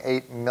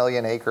 1.8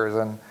 million acres.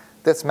 And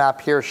this map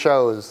here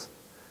shows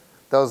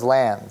those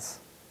lands.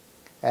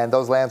 And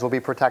those lands will be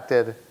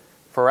protected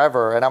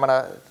forever. And I'm going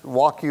to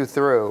walk you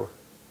through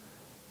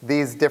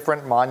these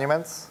different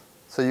monuments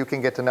so you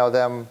can get to know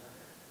them.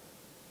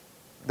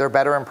 They're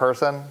better in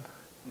person.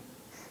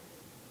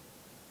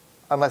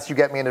 Unless you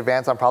get me in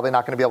advance, I'm probably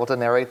not going to be able to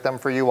narrate them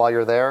for you while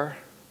you're there.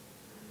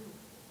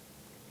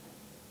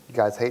 You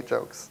guys hate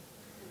jokes.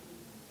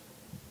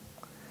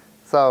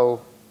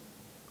 So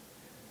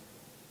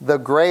the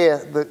gray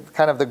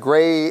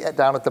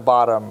down at the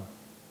bottom,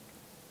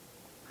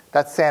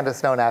 that's Sand to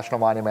Snow National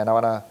Monument. I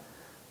want to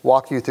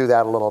walk you through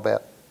that a little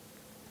bit.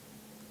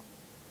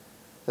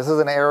 This is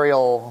an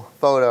aerial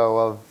photo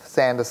of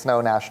Sand to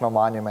Snow National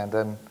Monument,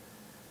 and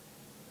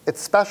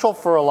it's special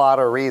for a lot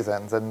of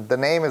reasons, and the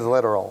name is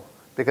literal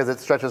because it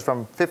stretches from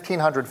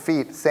 1,500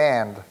 feet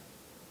sand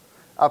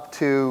up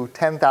to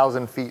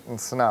 10,000 feet in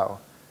snow.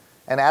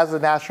 And as the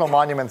national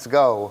monuments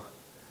go,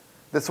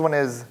 this one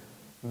is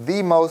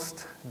the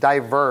most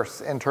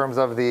diverse in terms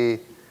of the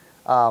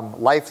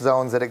life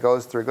zones that it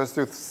goes through. It goes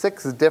through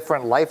 6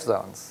 different life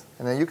zones.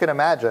 And then you can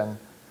imagine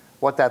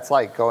what that's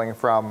like going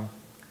from,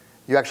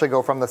 you actually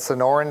go from the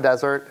Sonoran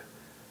Desert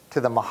to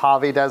the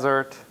Mojave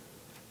Desert,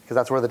 because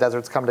that's where the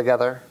deserts come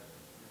together.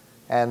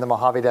 And the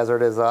Mojave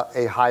Desert is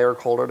a higher,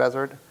 colder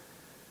desert.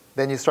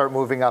 Then you start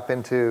moving up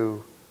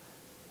into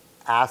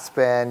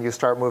aspen, you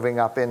start moving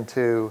up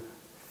into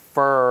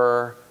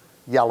fir,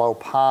 yellow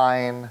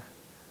pine.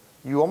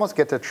 You almost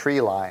get to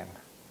tree line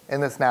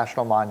in this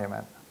national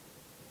monument.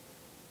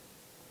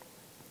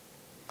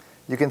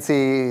 You can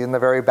see in the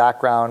very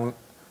background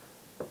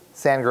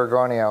San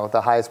Gorgonio,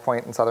 the highest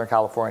point in Southern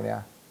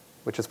California,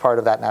 which is part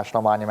of that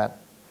national monument.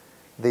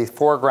 The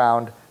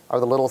foreground are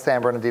the Little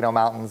San Bernardino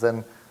Mountains,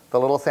 and the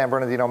Little San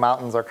Bernardino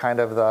Mountains are kind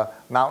of the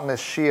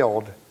mountainous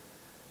shield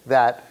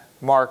that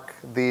mark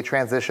the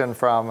transition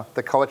from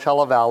the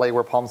Coachella Valley,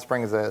 where Palm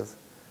Springs is,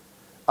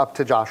 up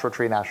to Joshua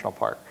Tree National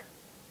Park.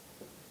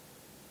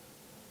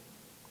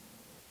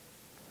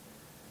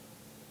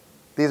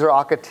 These are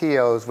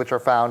ocotillos, which are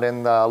found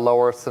in the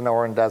lower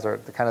Sonoran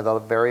Desert,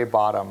 the very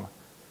bottom.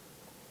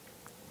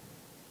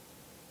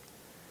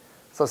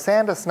 So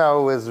sand to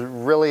snow is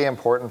really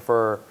important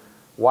for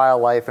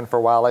wildlife and for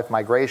wildlife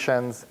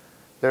migrations.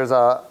 There's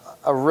a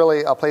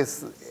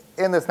place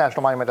in this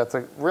national monument that's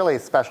really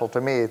special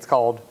to me. It's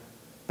called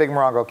Big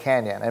Morongo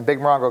Canyon. And Big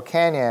Morongo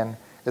Canyon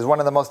is one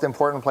of the most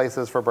important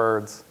places for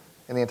birds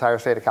in the entire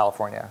state of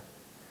California.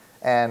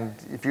 And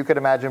if you could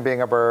imagine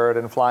being a bird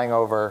and flying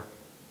over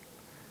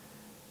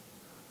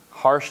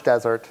harsh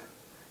desert,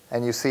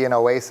 and you see an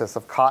oasis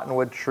of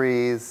cottonwood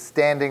trees,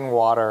 standing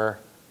water,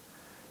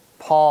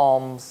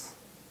 palms.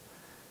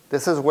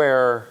 This is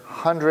where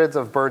hundreds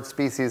of bird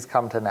species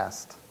come to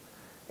nest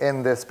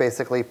in this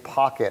basically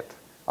pocket,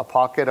 a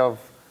pocket of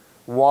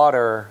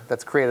water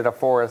that's created a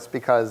forest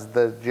because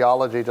the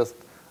geology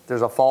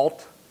there's a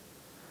fault,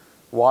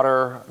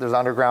 water, there's an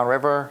underground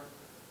river,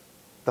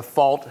 the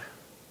fault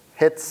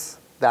hits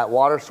that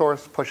water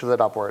source, pushes it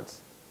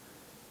upwards.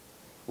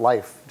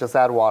 Life, just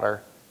add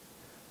water.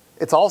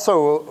 It's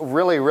also a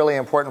really, really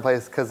important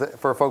place because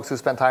for folks who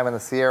spend time in the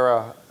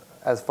Sierra,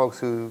 as folks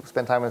who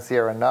spend time in the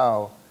Sierra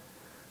know,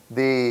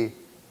 the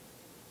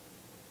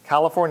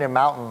California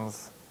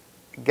mountains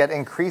get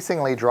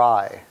increasingly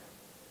dry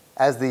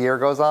as the year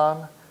goes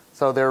on.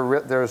 So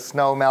there's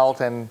snow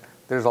melt and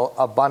there's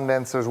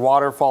abundance, there's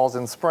waterfalls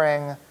in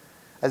spring.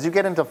 As you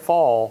get into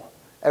fall,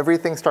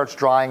 everything starts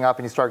drying up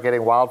and you start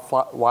getting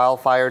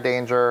wildfire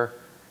danger,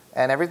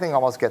 and everything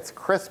almost gets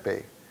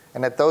crispy.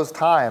 And at those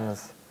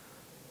times,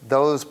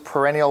 those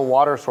perennial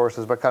water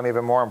sources become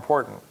even more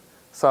important.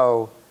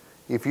 So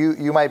if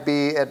you might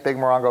be at Big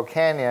Morongo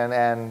Canyon,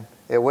 and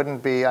it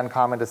wouldn't be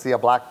uncommon to see a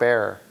black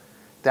bear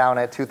down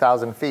at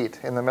 2,000 feet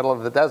in the middle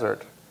of the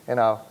desert,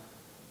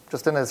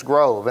 just in this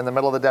grove in the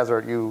middle of the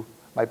desert. You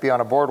might be on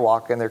a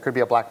boardwalk and there could be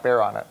a black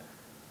bear on it,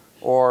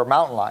 or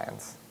mountain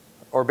lions,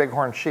 or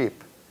bighorn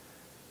sheep.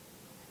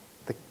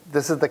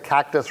 This is the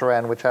cactus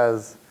wren, which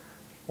has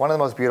one of the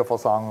most beautiful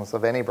songs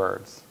of any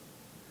birds,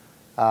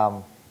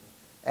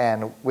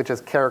 and which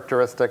is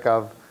characteristic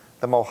of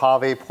the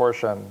Mojave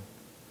portion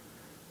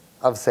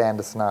of sand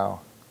to snow.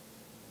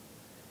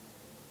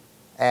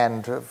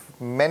 And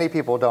many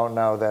people don't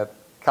know that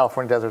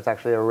California desert is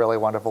actually a really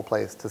wonderful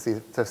place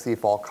to see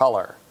fall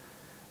color.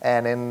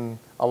 And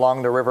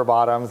along the river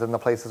bottoms and the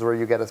places where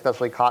you get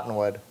especially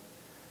cottonwood,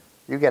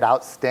 you get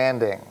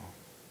outstanding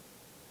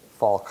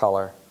fall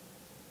color.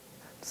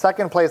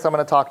 Second place I'm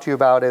going to talk to you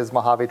about is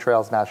Mojave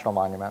Trails National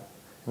Monument.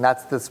 And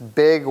that's this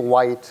big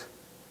white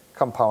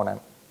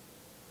component.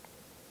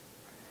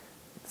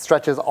 It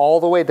stretches all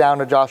the way down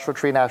to Joshua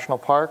Tree National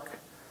Park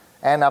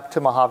and up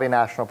to Mojave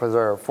National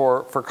Preserve.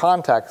 For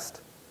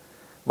context,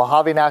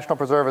 Mojave National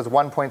Preserve is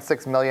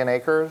 1.6 million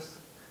acres.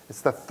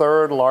 It's the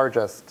third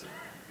largest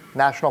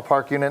national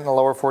park unit in the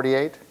lower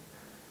 48.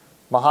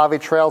 Mojave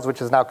Trails,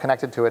 which is now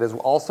connected to it, is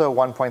also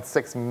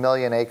 1.6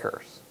 million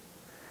acres,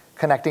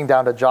 connecting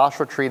down to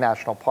Joshua Tree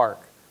National Park,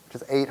 which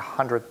is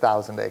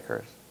 800,000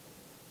 acres.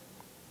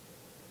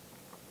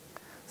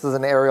 This is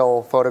an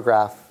aerial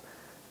photograph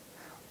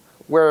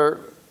where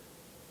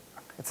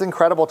it's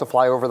incredible to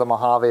fly over the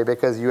Mojave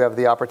because you have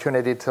the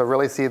opportunity to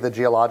really see the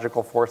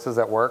geological forces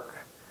at work.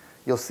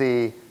 You'll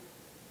see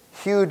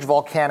huge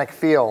volcanic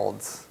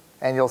fields,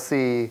 and you'll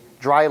see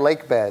dry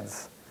lake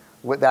beds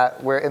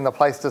where in the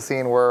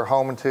Pleistocene were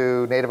home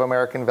to Native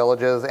American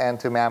villages and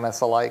to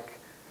mammoths alike.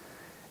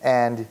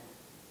 And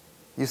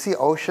you see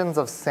oceans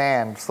of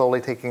sand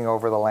slowly taking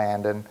over the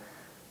land. And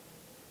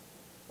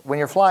when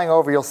you're flying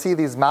over, you'll see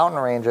these mountain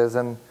ranges,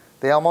 and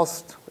they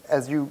almost,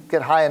 as you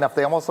get high enough,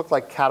 they almost look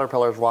like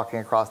caterpillars walking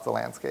across the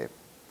landscape.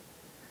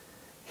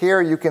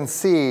 Here you can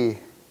see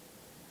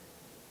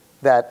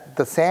that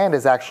the sand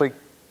is actually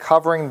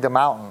covering the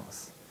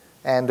mountains.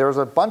 And there's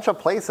a bunch of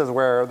places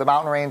where the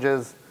mountain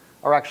ranges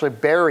are actually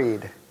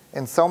buried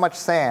in so much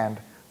sand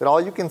that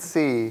all you can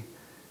see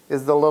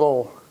is the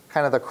little,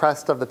 kind of the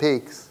crest of the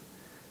peaks.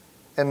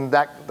 And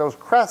those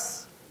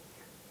crests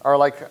are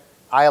like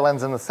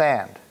islands in the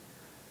sand.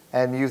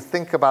 And you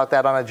think about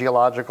that on a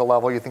geological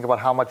level, you think about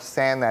how much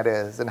sand that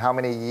is and how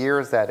many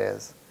years that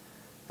is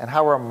and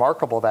how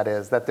remarkable that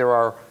is, that there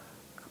are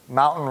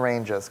mountain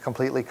ranges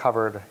completely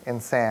covered in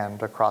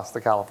sand across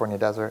the California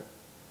desert.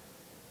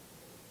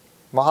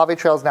 Mojave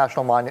Trails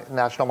National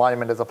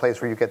Monument is a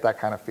place where you get that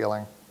kind of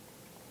feeling.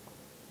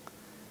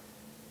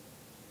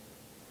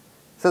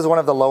 This is one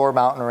of the lower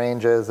mountain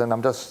ranges, and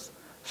I'm just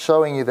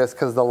showing you this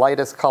because the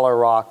lightest color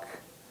rock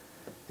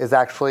is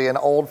actually an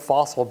old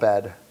fossil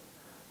bed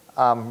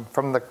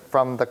from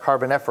the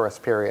Carboniferous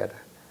period,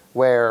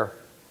 where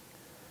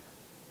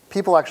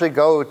people actually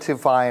go to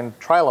find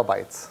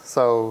trilobites.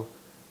 So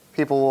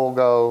people will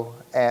go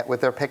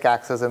with their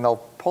pickaxes and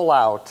they'll pull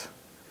out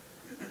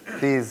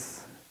these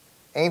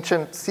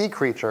ancient sea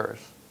creatures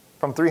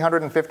from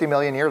 350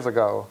 million years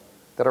ago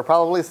that are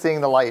probably seeing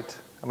the light.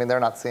 I mean,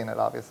 they're not seeing it,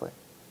 obviously,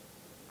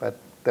 but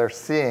they're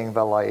seeing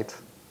the light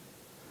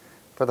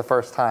for the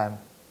first time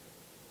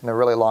in a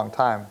really long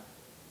time.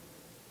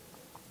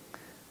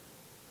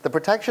 The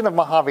protection of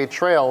Mojave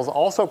Trails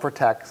also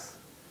protects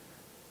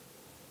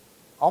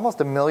almost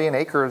 1 million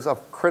acres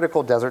of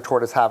critical desert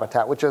tortoise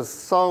habitat, which is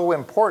so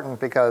important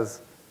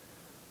because,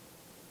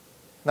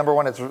 number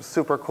one, it's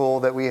super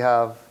cool that we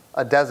have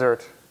a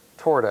desert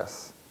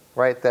tortoise,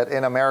 right? That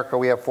in America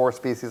we have 4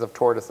 species of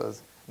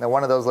tortoises. Now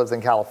one of those lives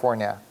in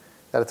California,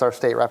 that it's our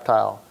state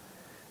reptile,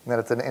 and that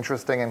it's an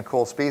interesting and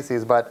cool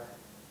species, but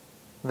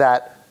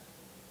that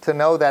to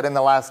know that in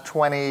the last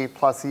 20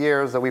 plus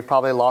years that we've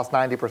probably lost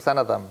 90%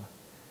 of them,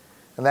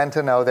 and then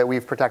to know that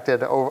we've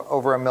protected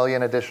over 1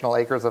 million additional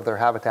acres of their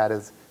habitat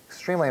is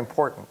extremely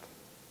important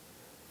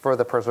for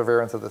the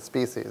perseverance of the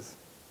species.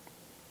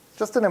 It's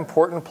just an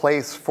important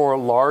place for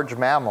large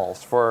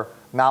mammals, for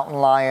mountain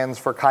lions,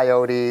 for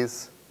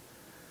coyotes,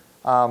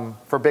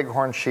 for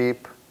bighorn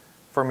sheep,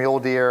 for mule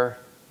deer.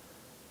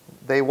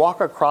 They walk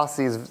across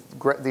these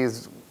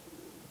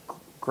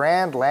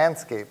grand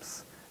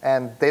landscapes,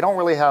 and they don't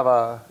really have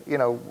a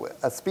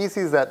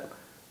species that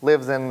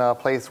lives in a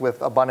place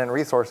with abundant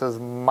resources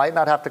might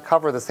not have to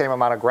cover the same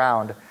amount of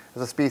ground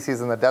as a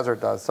species in the desert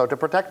does. So to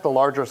protect the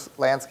larger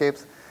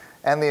landscapes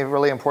and the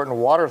really important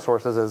water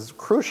sources is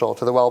crucial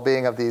to the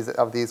well-being of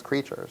these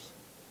creatures.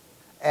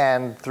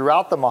 And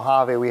throughout the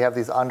Mojave, we have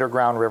these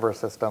underground river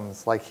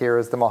systems. Like here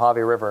is the Mojave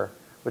River,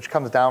 which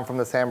comes down from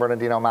the San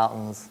Bernardino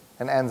Mountains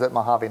and ends at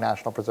Mojave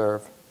National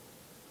Preserve.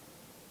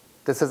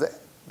 This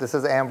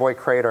is Amboy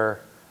Crater,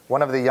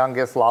 one of the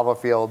youngest lava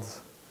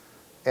fields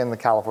in the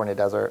California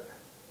desert.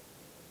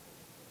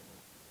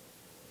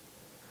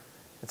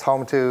 It's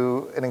home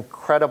to an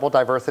incredible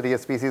diversity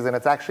of species, and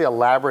it's actually a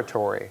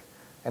laboratory,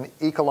 an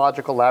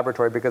ecological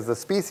laboratory, because the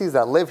species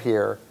that live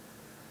here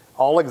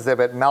all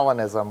exhibit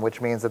melanism,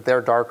 which means that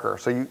they're darker.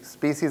 So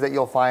species that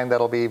you'll find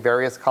that'll be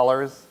various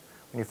colors,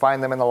 when you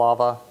find them in the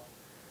lava,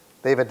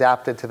 they've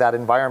adapted to that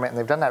environment, and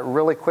they've done that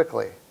really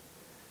quickly.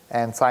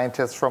 And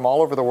scientists from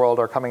all over the world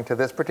are coming to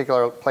this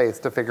particular place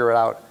to figure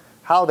out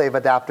how they've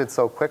adapted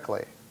so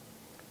quickly.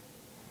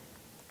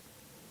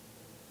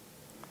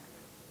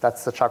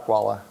 That's the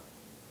chuckwalla.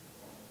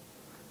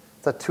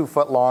 It's a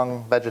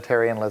 2-foot-long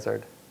vegetarian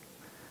lizard.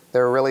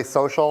 They're really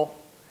social,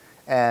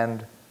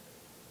 and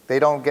they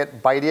don't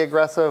get bitey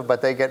aggressive,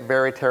 but they get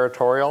very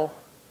territorial.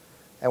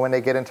 And when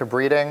they get into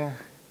breeding,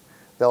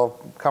 they'll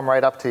come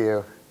right up to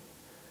you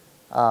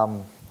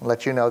and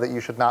let you know that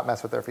you should not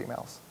mess with their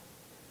females.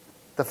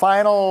 The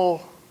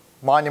final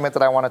monument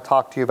that I want to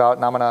talk to you about,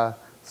 and I'm going to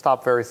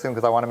stop very soon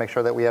because I want to make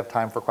sure that we have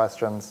time for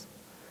questions,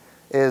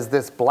 is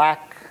this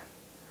black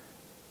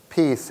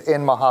piece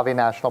in Mojave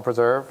National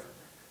Preserve.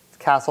 It's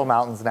Castle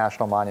Mountains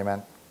National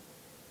Monument.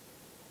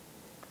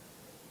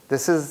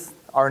 This is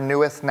our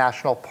newest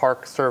National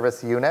Park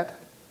Service unit.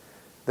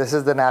 This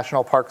is the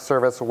National Park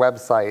Service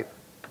website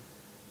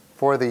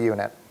for the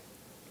unit,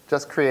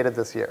 just created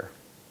this year.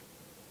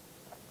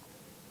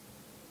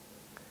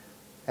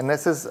 And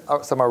this is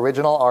some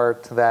original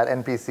art that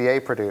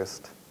NPCA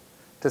produced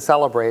to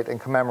celebrate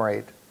and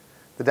commemorate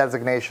the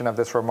designation of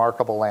this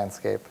remarkable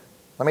landscape.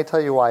 Let me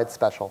tell you why it's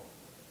special.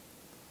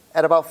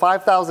 At about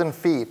 5,000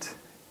 feet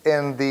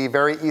in the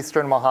very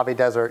eastern Mojave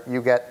Desert,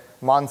 you get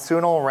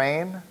monsoonal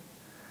rain,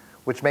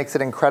 which makes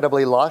it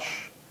incredibly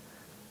lush,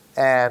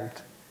 and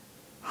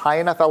high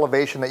enough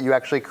elevation that you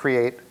actually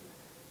create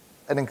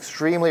an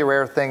extremely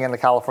rare thing in the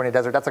California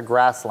desert. That's a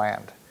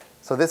grassland.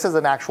 So this is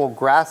an actual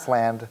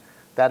grassland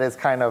that is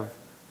kind of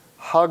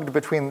hugged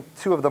between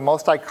two of the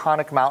most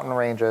iconic mountain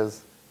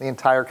ranges in the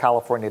entire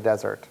California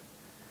desert.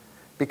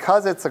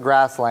 Because it's a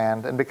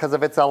grassland, and because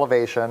of its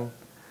elevation,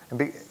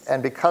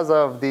 and because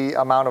of the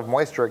amount of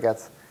moisture it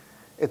gets,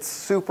 it's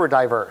super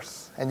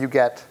diverse, and you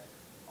get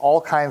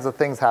all kinds of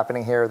things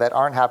happening here that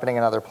aren't happening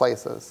in other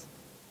places.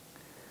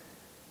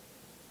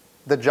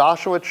 The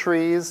Joshua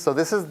trees, so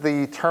this is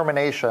the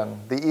termination,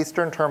 the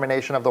eastern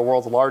termination of the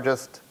world's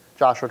largest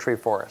Joshua tree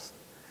forest.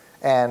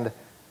 And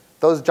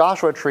those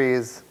Joshua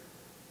trees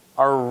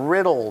are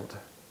riddled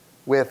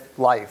with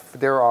life.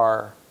 There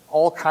are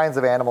all kinds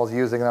of animals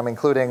using them,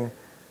 including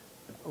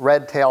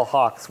red-tailed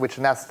hawks, which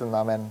nest in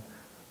them. And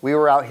we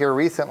were out here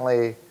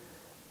recently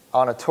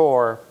on a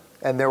tour,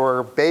 and there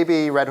were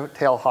baby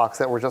red-tailed hawks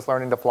that were just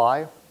learning to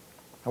fly. And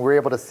we were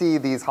able to see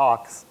these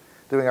hawks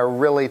doing a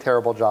really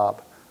terrible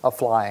job of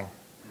flying,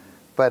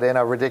 but in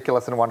a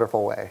ridiculous and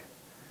wonderful way,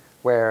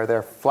 where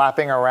they're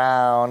flapping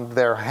around,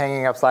 they're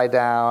hanging upside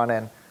down,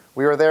 and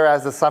we were there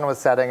as the sun was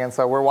setting, and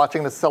so we're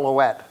watching the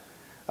silhouette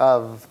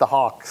of the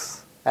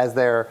hawks as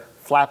they're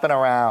flapping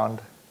around.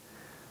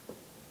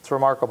 It's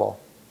remarkable.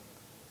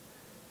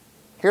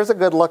 Here's a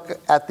good look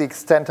at the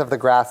extent of the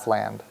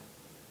grassland.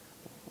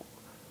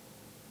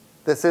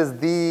 This is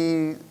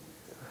the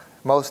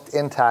most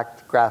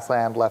intact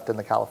grassland left in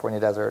the California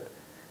desert,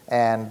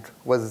 and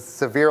was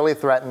severely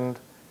threatened,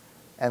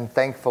 and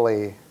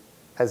thankfully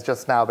has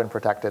just now been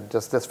protected,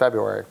 just this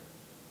February.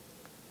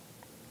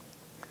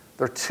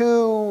 There are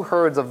 2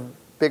 herds of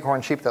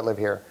bighorn sheep that live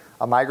here.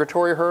 A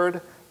migratory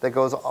herd that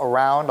goes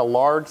around a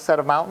large set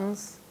of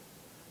mountains,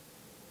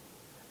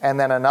 and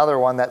then another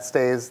one that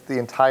stays the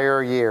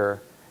entire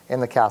year in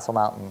the Castle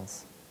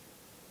Mountains.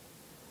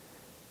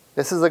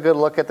 This is a good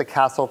look at the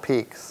Castle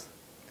Peaks.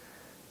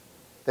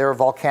 They're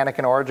volcanic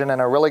in origin,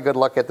 and a really good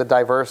look at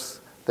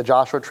the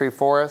Joshua tree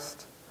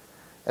forest,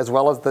 as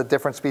well as the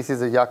different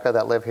species of yucca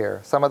that live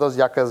here. Some of those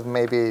yuccas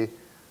may be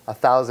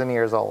 1,000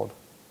 years old.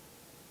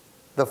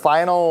 The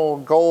final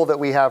goal that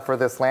we have for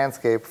this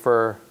landscape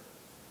for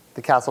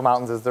the Castle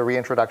Mountains is the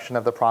reintroduction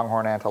of the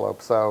pronghorn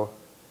antelope. So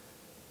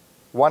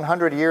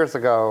 100 years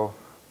ago,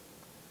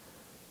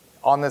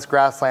 on this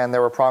grassland,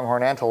 there were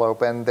pronghorn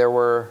antelope, and there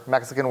were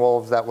Mexican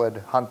wolves that would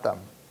hunt them.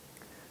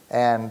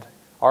 And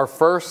our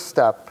first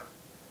step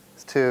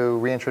is to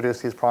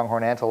reintroduce these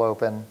pronghorn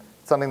antelope, and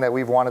it's something that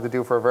we've wanted to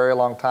do for a very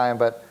long time,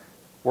 but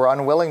we're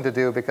unwilling to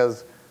do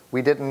because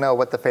we didn't know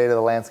what the fate of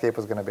the landscape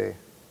was going to be.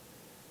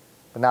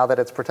 But now that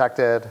it's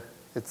protected,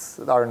 it's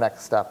our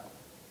next step.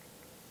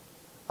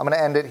 I'm going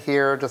to end it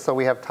here just so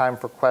we have time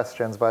for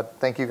questions, but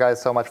thank you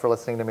guys so much for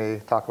listening to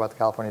me talk about the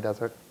California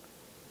desert.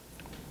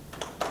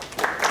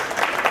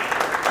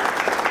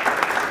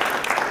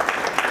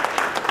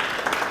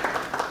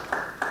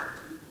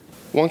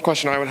 One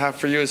question I would have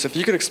for you is if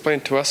you could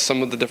explain to us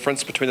some of the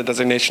difference between the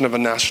designation of a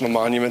national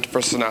monument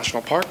versus a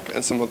national park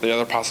and some of the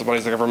other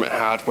possibilities the government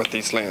had with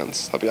these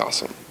lands. That'd be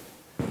awesome.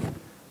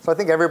 So I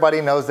think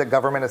everybody knows that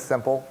government is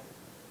simple.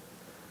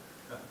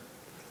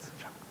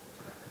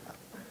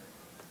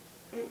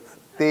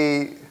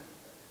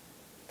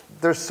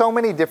 there's so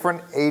many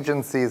different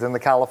agencies in the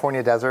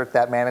California desert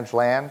that manage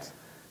land.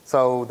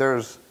 So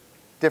there's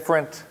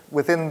different,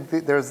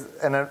 there's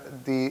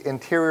the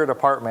Interior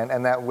Department,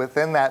 and that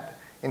within that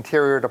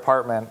Interior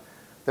Department,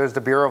 there's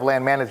the Bureau of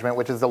Land Management,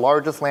 which is the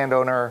largest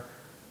landowner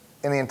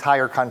in the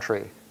entire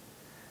country.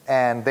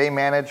 And they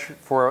manage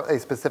for a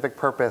specific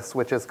purpose,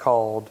 which is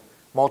called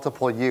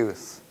multiple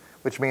use,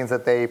 which means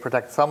that they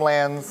protect some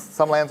lands.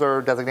 Some lands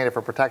are designated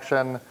for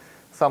protection.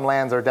 Some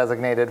lands are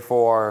designated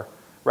for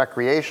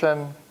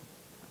recreation,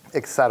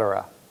 et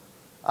cetera.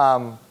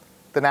 The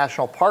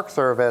National Park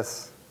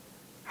Service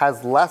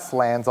has less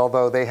lands,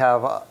 although they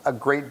have a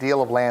great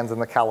deal of lands in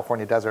the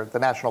California desert. The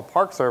National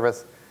Park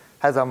Service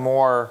has a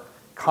more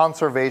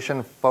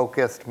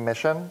conservation-focused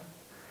mission,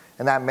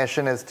 and that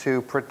mission is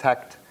to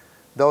protect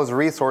those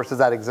resources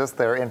that exist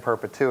there in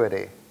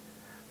perpetuity.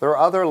 There are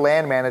other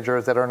land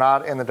managers that are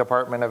not in the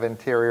Department of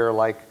Interior,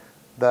 like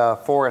the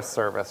Forest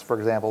Service, for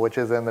example, which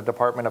is in the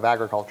Department of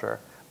Agriculture.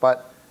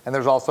 And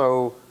there's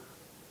also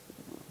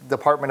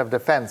Department of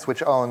Defense,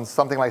 which owns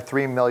something like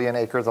 3 million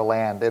acres of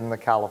land in the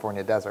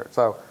California desert.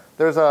 So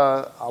there's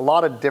a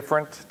lot of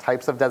different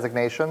types of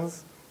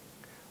designations.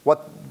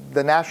 What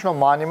the national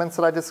monuments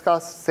that I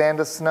discussed, Sand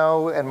to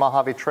Snow and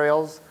Mojave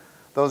Trails,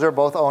 those are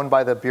both owned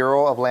by the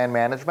Bureau of Land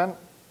Management,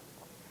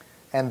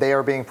 and they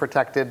are being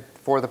protected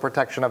for the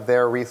protection of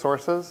their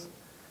resources.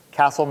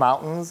 Castle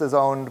Mountains is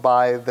owned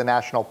by the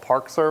National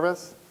Park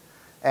Service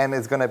and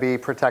is going to be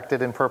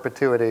protected in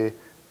perpetuity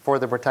for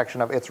the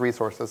protection of its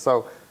resources.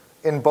 So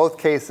in both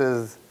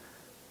cases,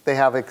 they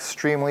have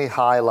extremely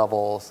high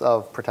levels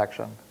of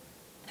protection.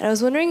 And I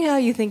was wondering how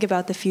you think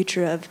about the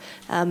future of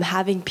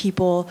having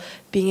people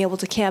being able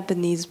to camp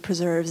in these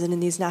preserves and in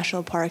these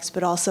national parks,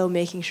 but also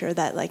making sure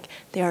that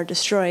they aren't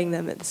destroying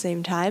them at the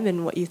same time,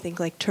 and what you think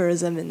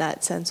tourism in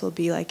that sense will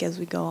be like as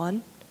we go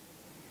on.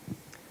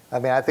 I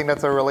mean, I think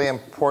that's a really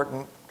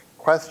important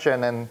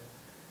question, and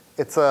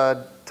it's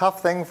a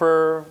tough thing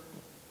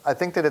I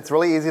think that it's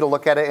really easy to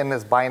look at it in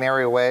this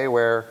binary way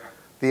where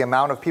the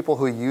amount of people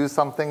who use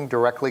something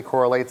directly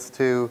correlates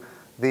to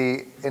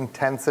the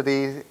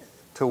intensity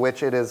to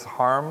which it is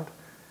harmed.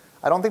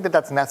 I don't think that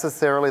that's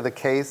necessarily the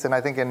case, and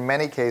I think in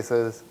many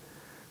cases,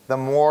 the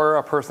more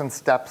a person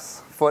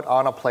steps foot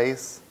on a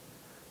place,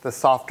 the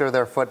softer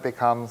their foot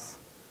becomes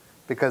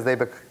because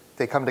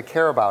they come to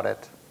care about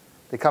it.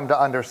 They come to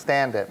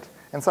understand it.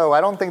 And so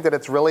I don't think that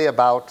it's really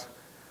about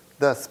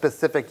the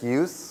specific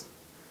use.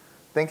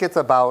 I think it's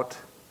about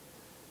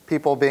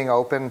people being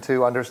open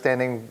to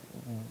understanding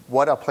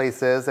what a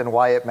place is and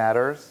why it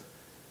matters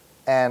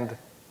and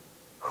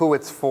who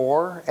it's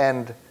for,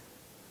 and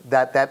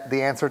that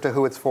the answer to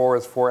who it's for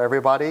is for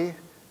everybody,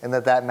 and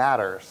that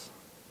matters.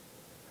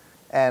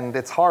 And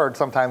it's hard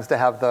sometimes to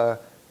have the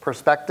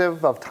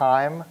perspective of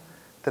time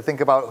to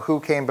think about who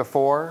came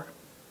before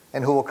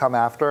and who will come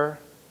after.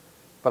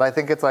 But I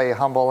think it's a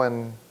humble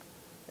and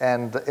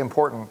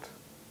important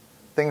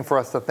thing for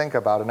us to think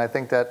about. And I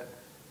think that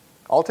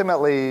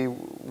ultimately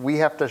we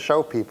have to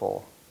show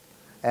people,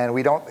 and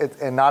we don't,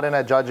 and not in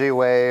a judgy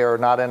way or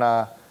not in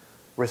a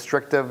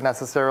restrictive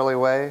necessarily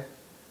way,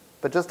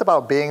 but just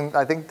about being.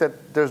 I think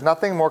that there's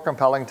nothing more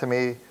compelling to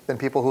me than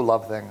people who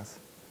love things.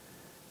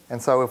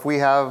 And so if we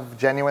have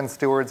genuine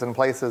stewards in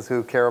places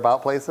who care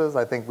about places,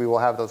 I think we will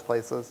have those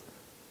places.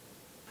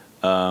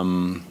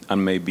 And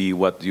maybe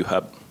what you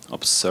have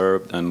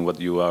observed and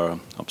what you are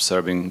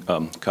observing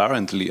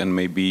currently, and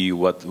maybe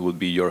what would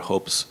be your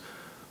hopes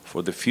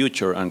for the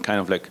future, and kind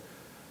of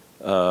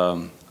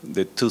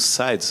the two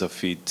sides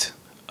of it,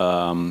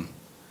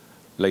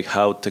 like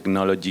how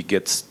technology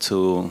gets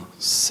to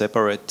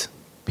separate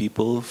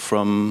people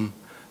from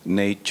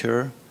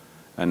nature,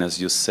 and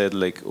as you said,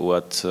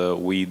 what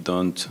we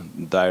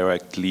don't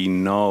directly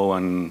know,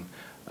 and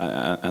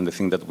the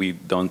thing that we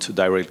don't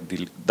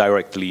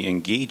directly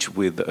engage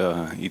with,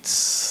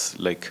 it's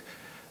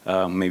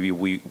maybe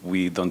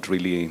we don't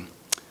really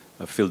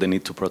feel the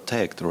need to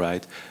protect,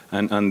 right?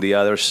 And on the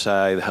other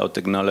side, how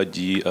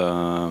technology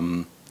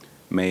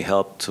may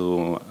help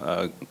to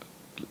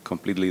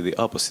completely the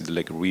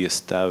opposite,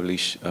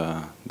 reestablish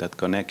that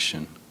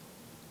connection.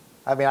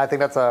 I mean, I think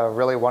that's a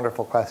really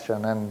wonderful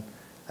question, and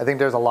I think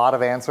there's a lot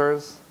of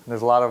answers.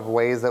 There's a lot of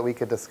ways that we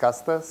could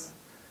discuss this,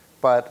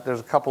 but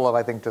there's a couple of,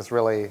 I think, just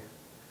really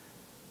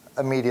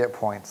immediate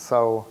points.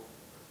 So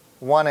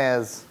one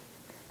is,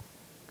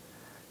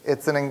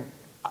 it's an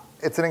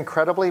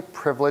incredibly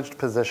privileged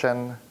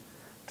position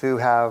to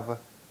have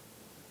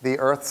the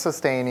earth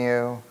sustain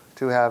you,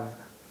 to have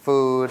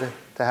food,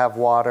 to have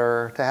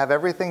water, to have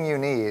everything you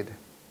need,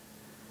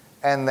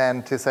 and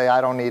then to say,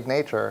 I don't need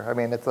nature. I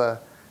mean, it's a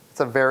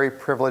very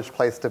privileged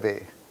place to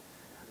be.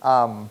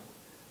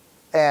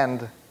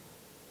 And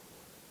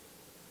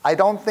I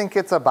don't think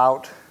it's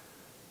about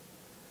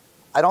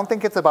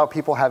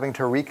people having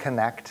to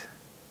reconnect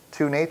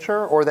to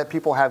nature, or that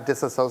people have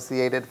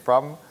disassociated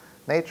from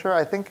nature.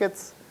 I think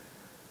it's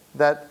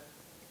that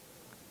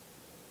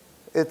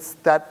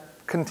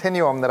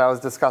continuum that I was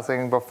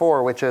discussing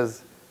before, which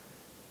is,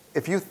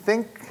 if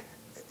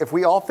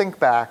we all think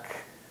back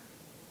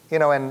You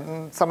know,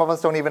 and some of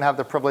us don't even have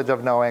the privilege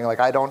of knowing, like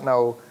I don't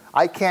know,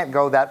 I can't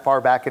go that far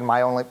back in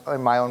my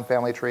own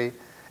family tree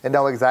and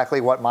know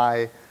exactly what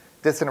my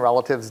distant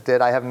relatives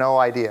did. I have no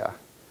idea.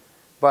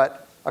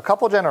 But a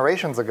couple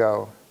generations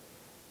ago,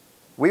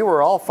 we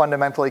were all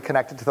fundamentally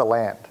connected to the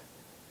land.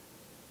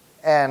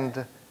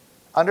 And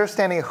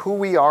understanding who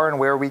we are and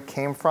where we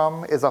came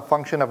from is a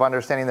function of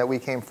understanding that we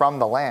came from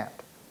the land.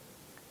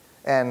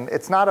 And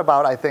it's not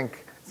about, I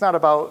think, it's not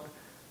about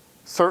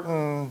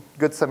certain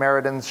good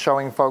Samaritans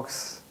showing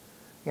folks,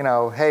 you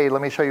know, hey,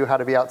 let me show you how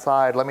to be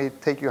outside, let me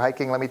take you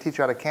hiking, let me teach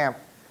you how to camp.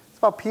 It's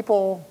about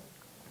people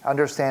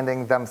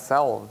understanding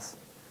themselves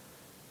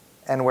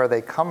and where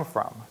they come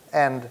from.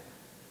 And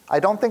I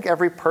don't think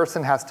every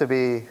person has to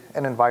be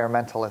an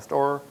environmentalist,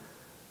 or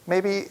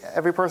maybe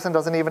every person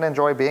doesn't even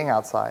enjoy being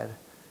outside.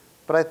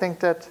 But I think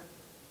that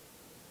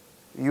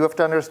you have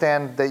to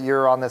understand that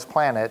you're on this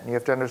planet, and you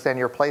have to understand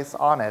your place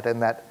on it,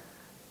 and that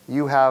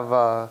you have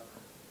a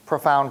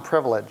profound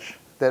privilege,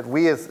 that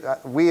we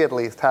at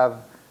least have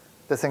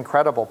this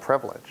incredible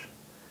privilege,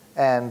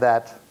 and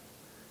that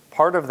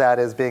part of that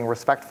is being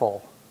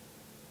respectful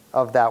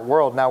of that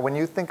world. Now, when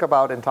you think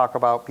about and talk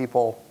about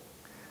people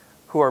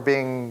who are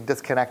being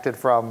disconnected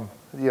from,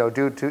 you know,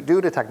 due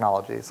to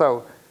technology.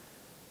 So,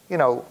 you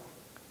know,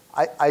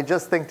 I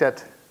just think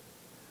that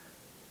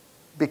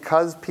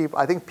because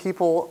I think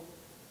people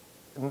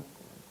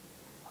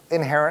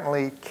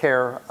inherently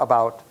care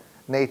about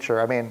nature.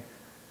 I mean,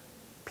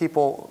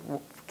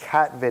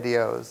 cat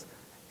videos,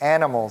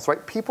 animals,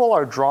 right? People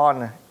are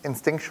drawn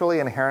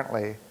instinctually,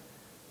 inherently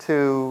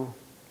to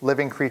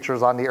living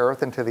creatures on the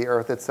earth and to the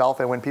earth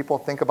itself. And when people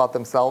think about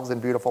themselves in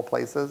beautiful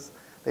places,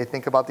 they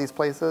think about these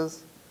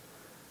places,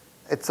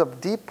 it's a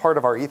deep part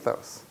of our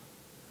ethos.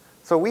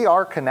 So we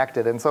are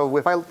connected. And so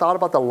if I thought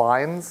about the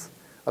lines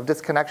of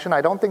disconnection,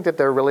 I don't think that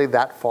they're really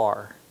that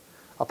far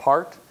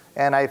apart.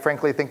 And I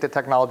frankly think that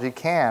technology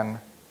can,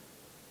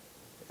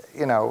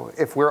 you know,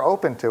 if we're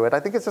open to it. I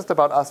think it's just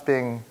about us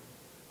being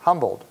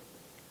humbled.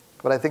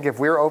 But I think if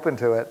we're open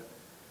to it,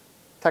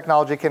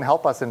 technology can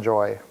help us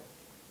enjoy.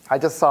 I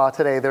just saw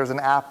today there's an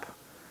app,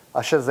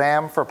 a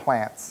Shazam for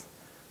plants,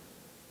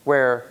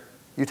 where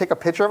you take a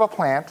picture of a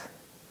plant,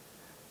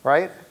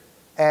 right?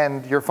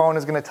 And your phone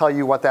is going to tell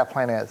you what that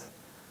plant is.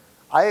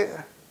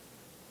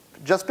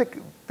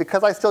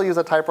 Because I still use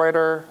a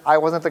typewriter, I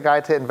wasn't the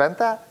guy to invent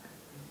that.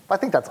 But I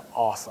think that's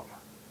awesome.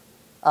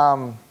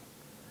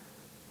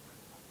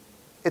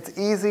 It's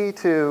easy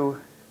to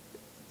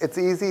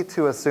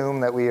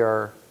assume that we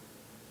are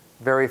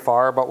very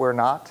far, but we're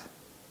not.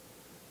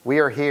 We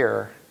are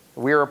here.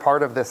 We are a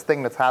part of this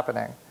thing that's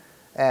happening.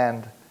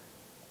 And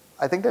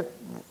I think that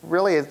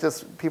really it's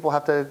just people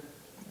have to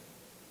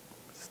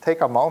just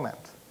take a moment.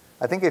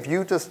 I think if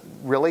you just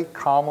really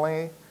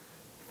calmly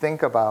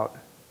think about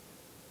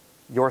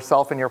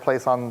yourself and your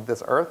place on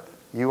this earth,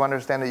 you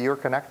understand that you're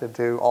connected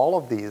to all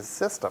of these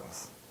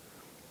systems,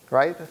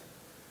 right?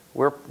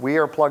 We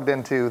are plugged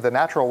into the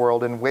natural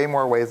world in way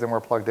more ways than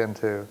we're plugged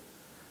into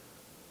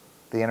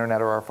the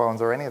internet or our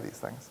phones or any of these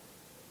things.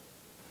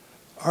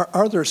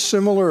 Are there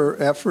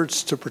similar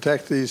efforts to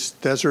protect these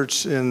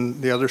deserts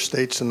in the other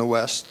states in the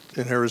West,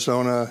 in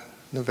Arizona,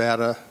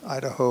 Nevada,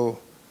 Idaho,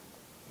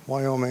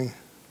 Wyoming,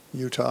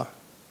 Utah,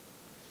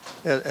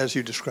 as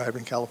you described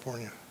in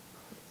California?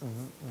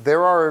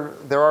 There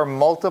are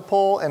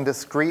multiple and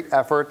discrete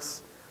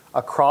efforts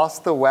across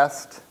the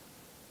West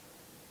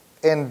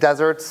in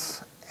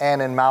deserts and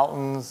in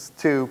mountains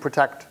to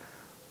protect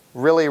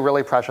really,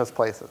 really precious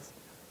places.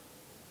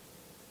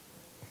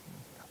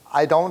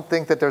 I don't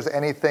think that there's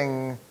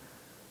anything,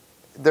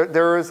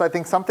 there is, I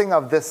think, something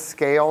of this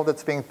scale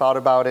that's being thought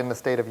about in the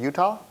state of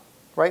Utah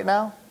right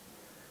now.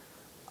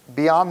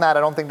 Beyond that, I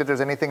don't think that there's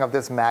anything of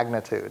this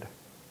magnitude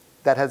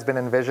that has been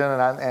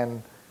envisioned.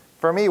 And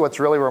for me, what's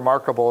really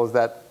remarkable is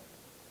that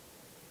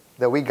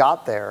we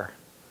got there,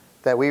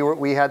 that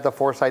we had the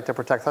foresight to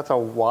protect such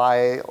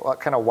a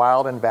kind of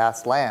wild and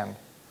vast land.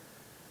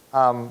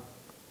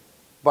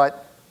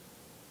 But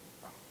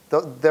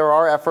there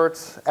are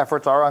efforts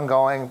are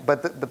ongoing,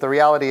 but the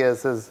reality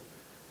is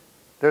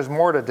there's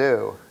more to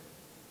do.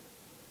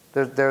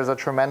 There's a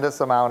tremendous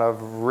amount of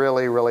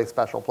really, really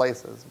special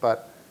places.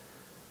 But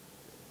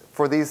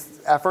for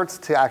these efforts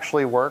to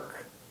actually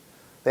work,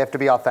 they have to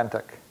be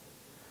authentic.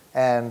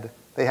 And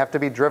they have to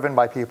be driven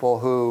by people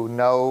who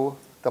know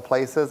the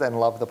places and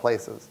love the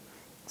places.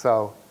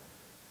 So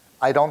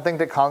I don't think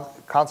that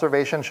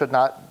conservation should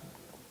not,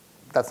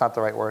 that's not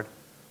the right word.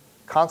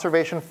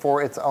 Conservation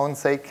for its own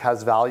sake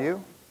has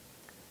value,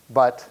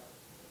 but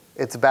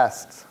it's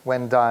best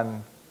when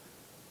done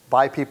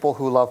by people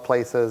who love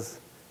places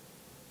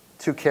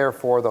to care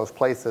for those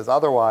places.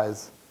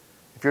 Otherwise,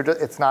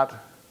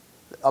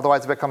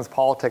 otherwise it becomes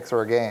politics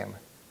or a game.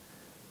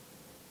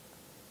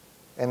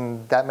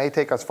 And that may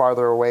take us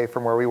farther away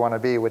from where we want to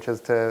be, which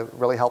is to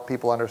really help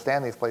people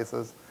understand these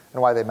places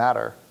and why they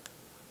matter.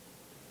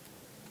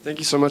 Thank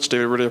you so much,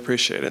 David. Really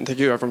appreciate it. And thank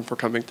you, everyone, for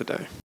coming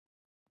today.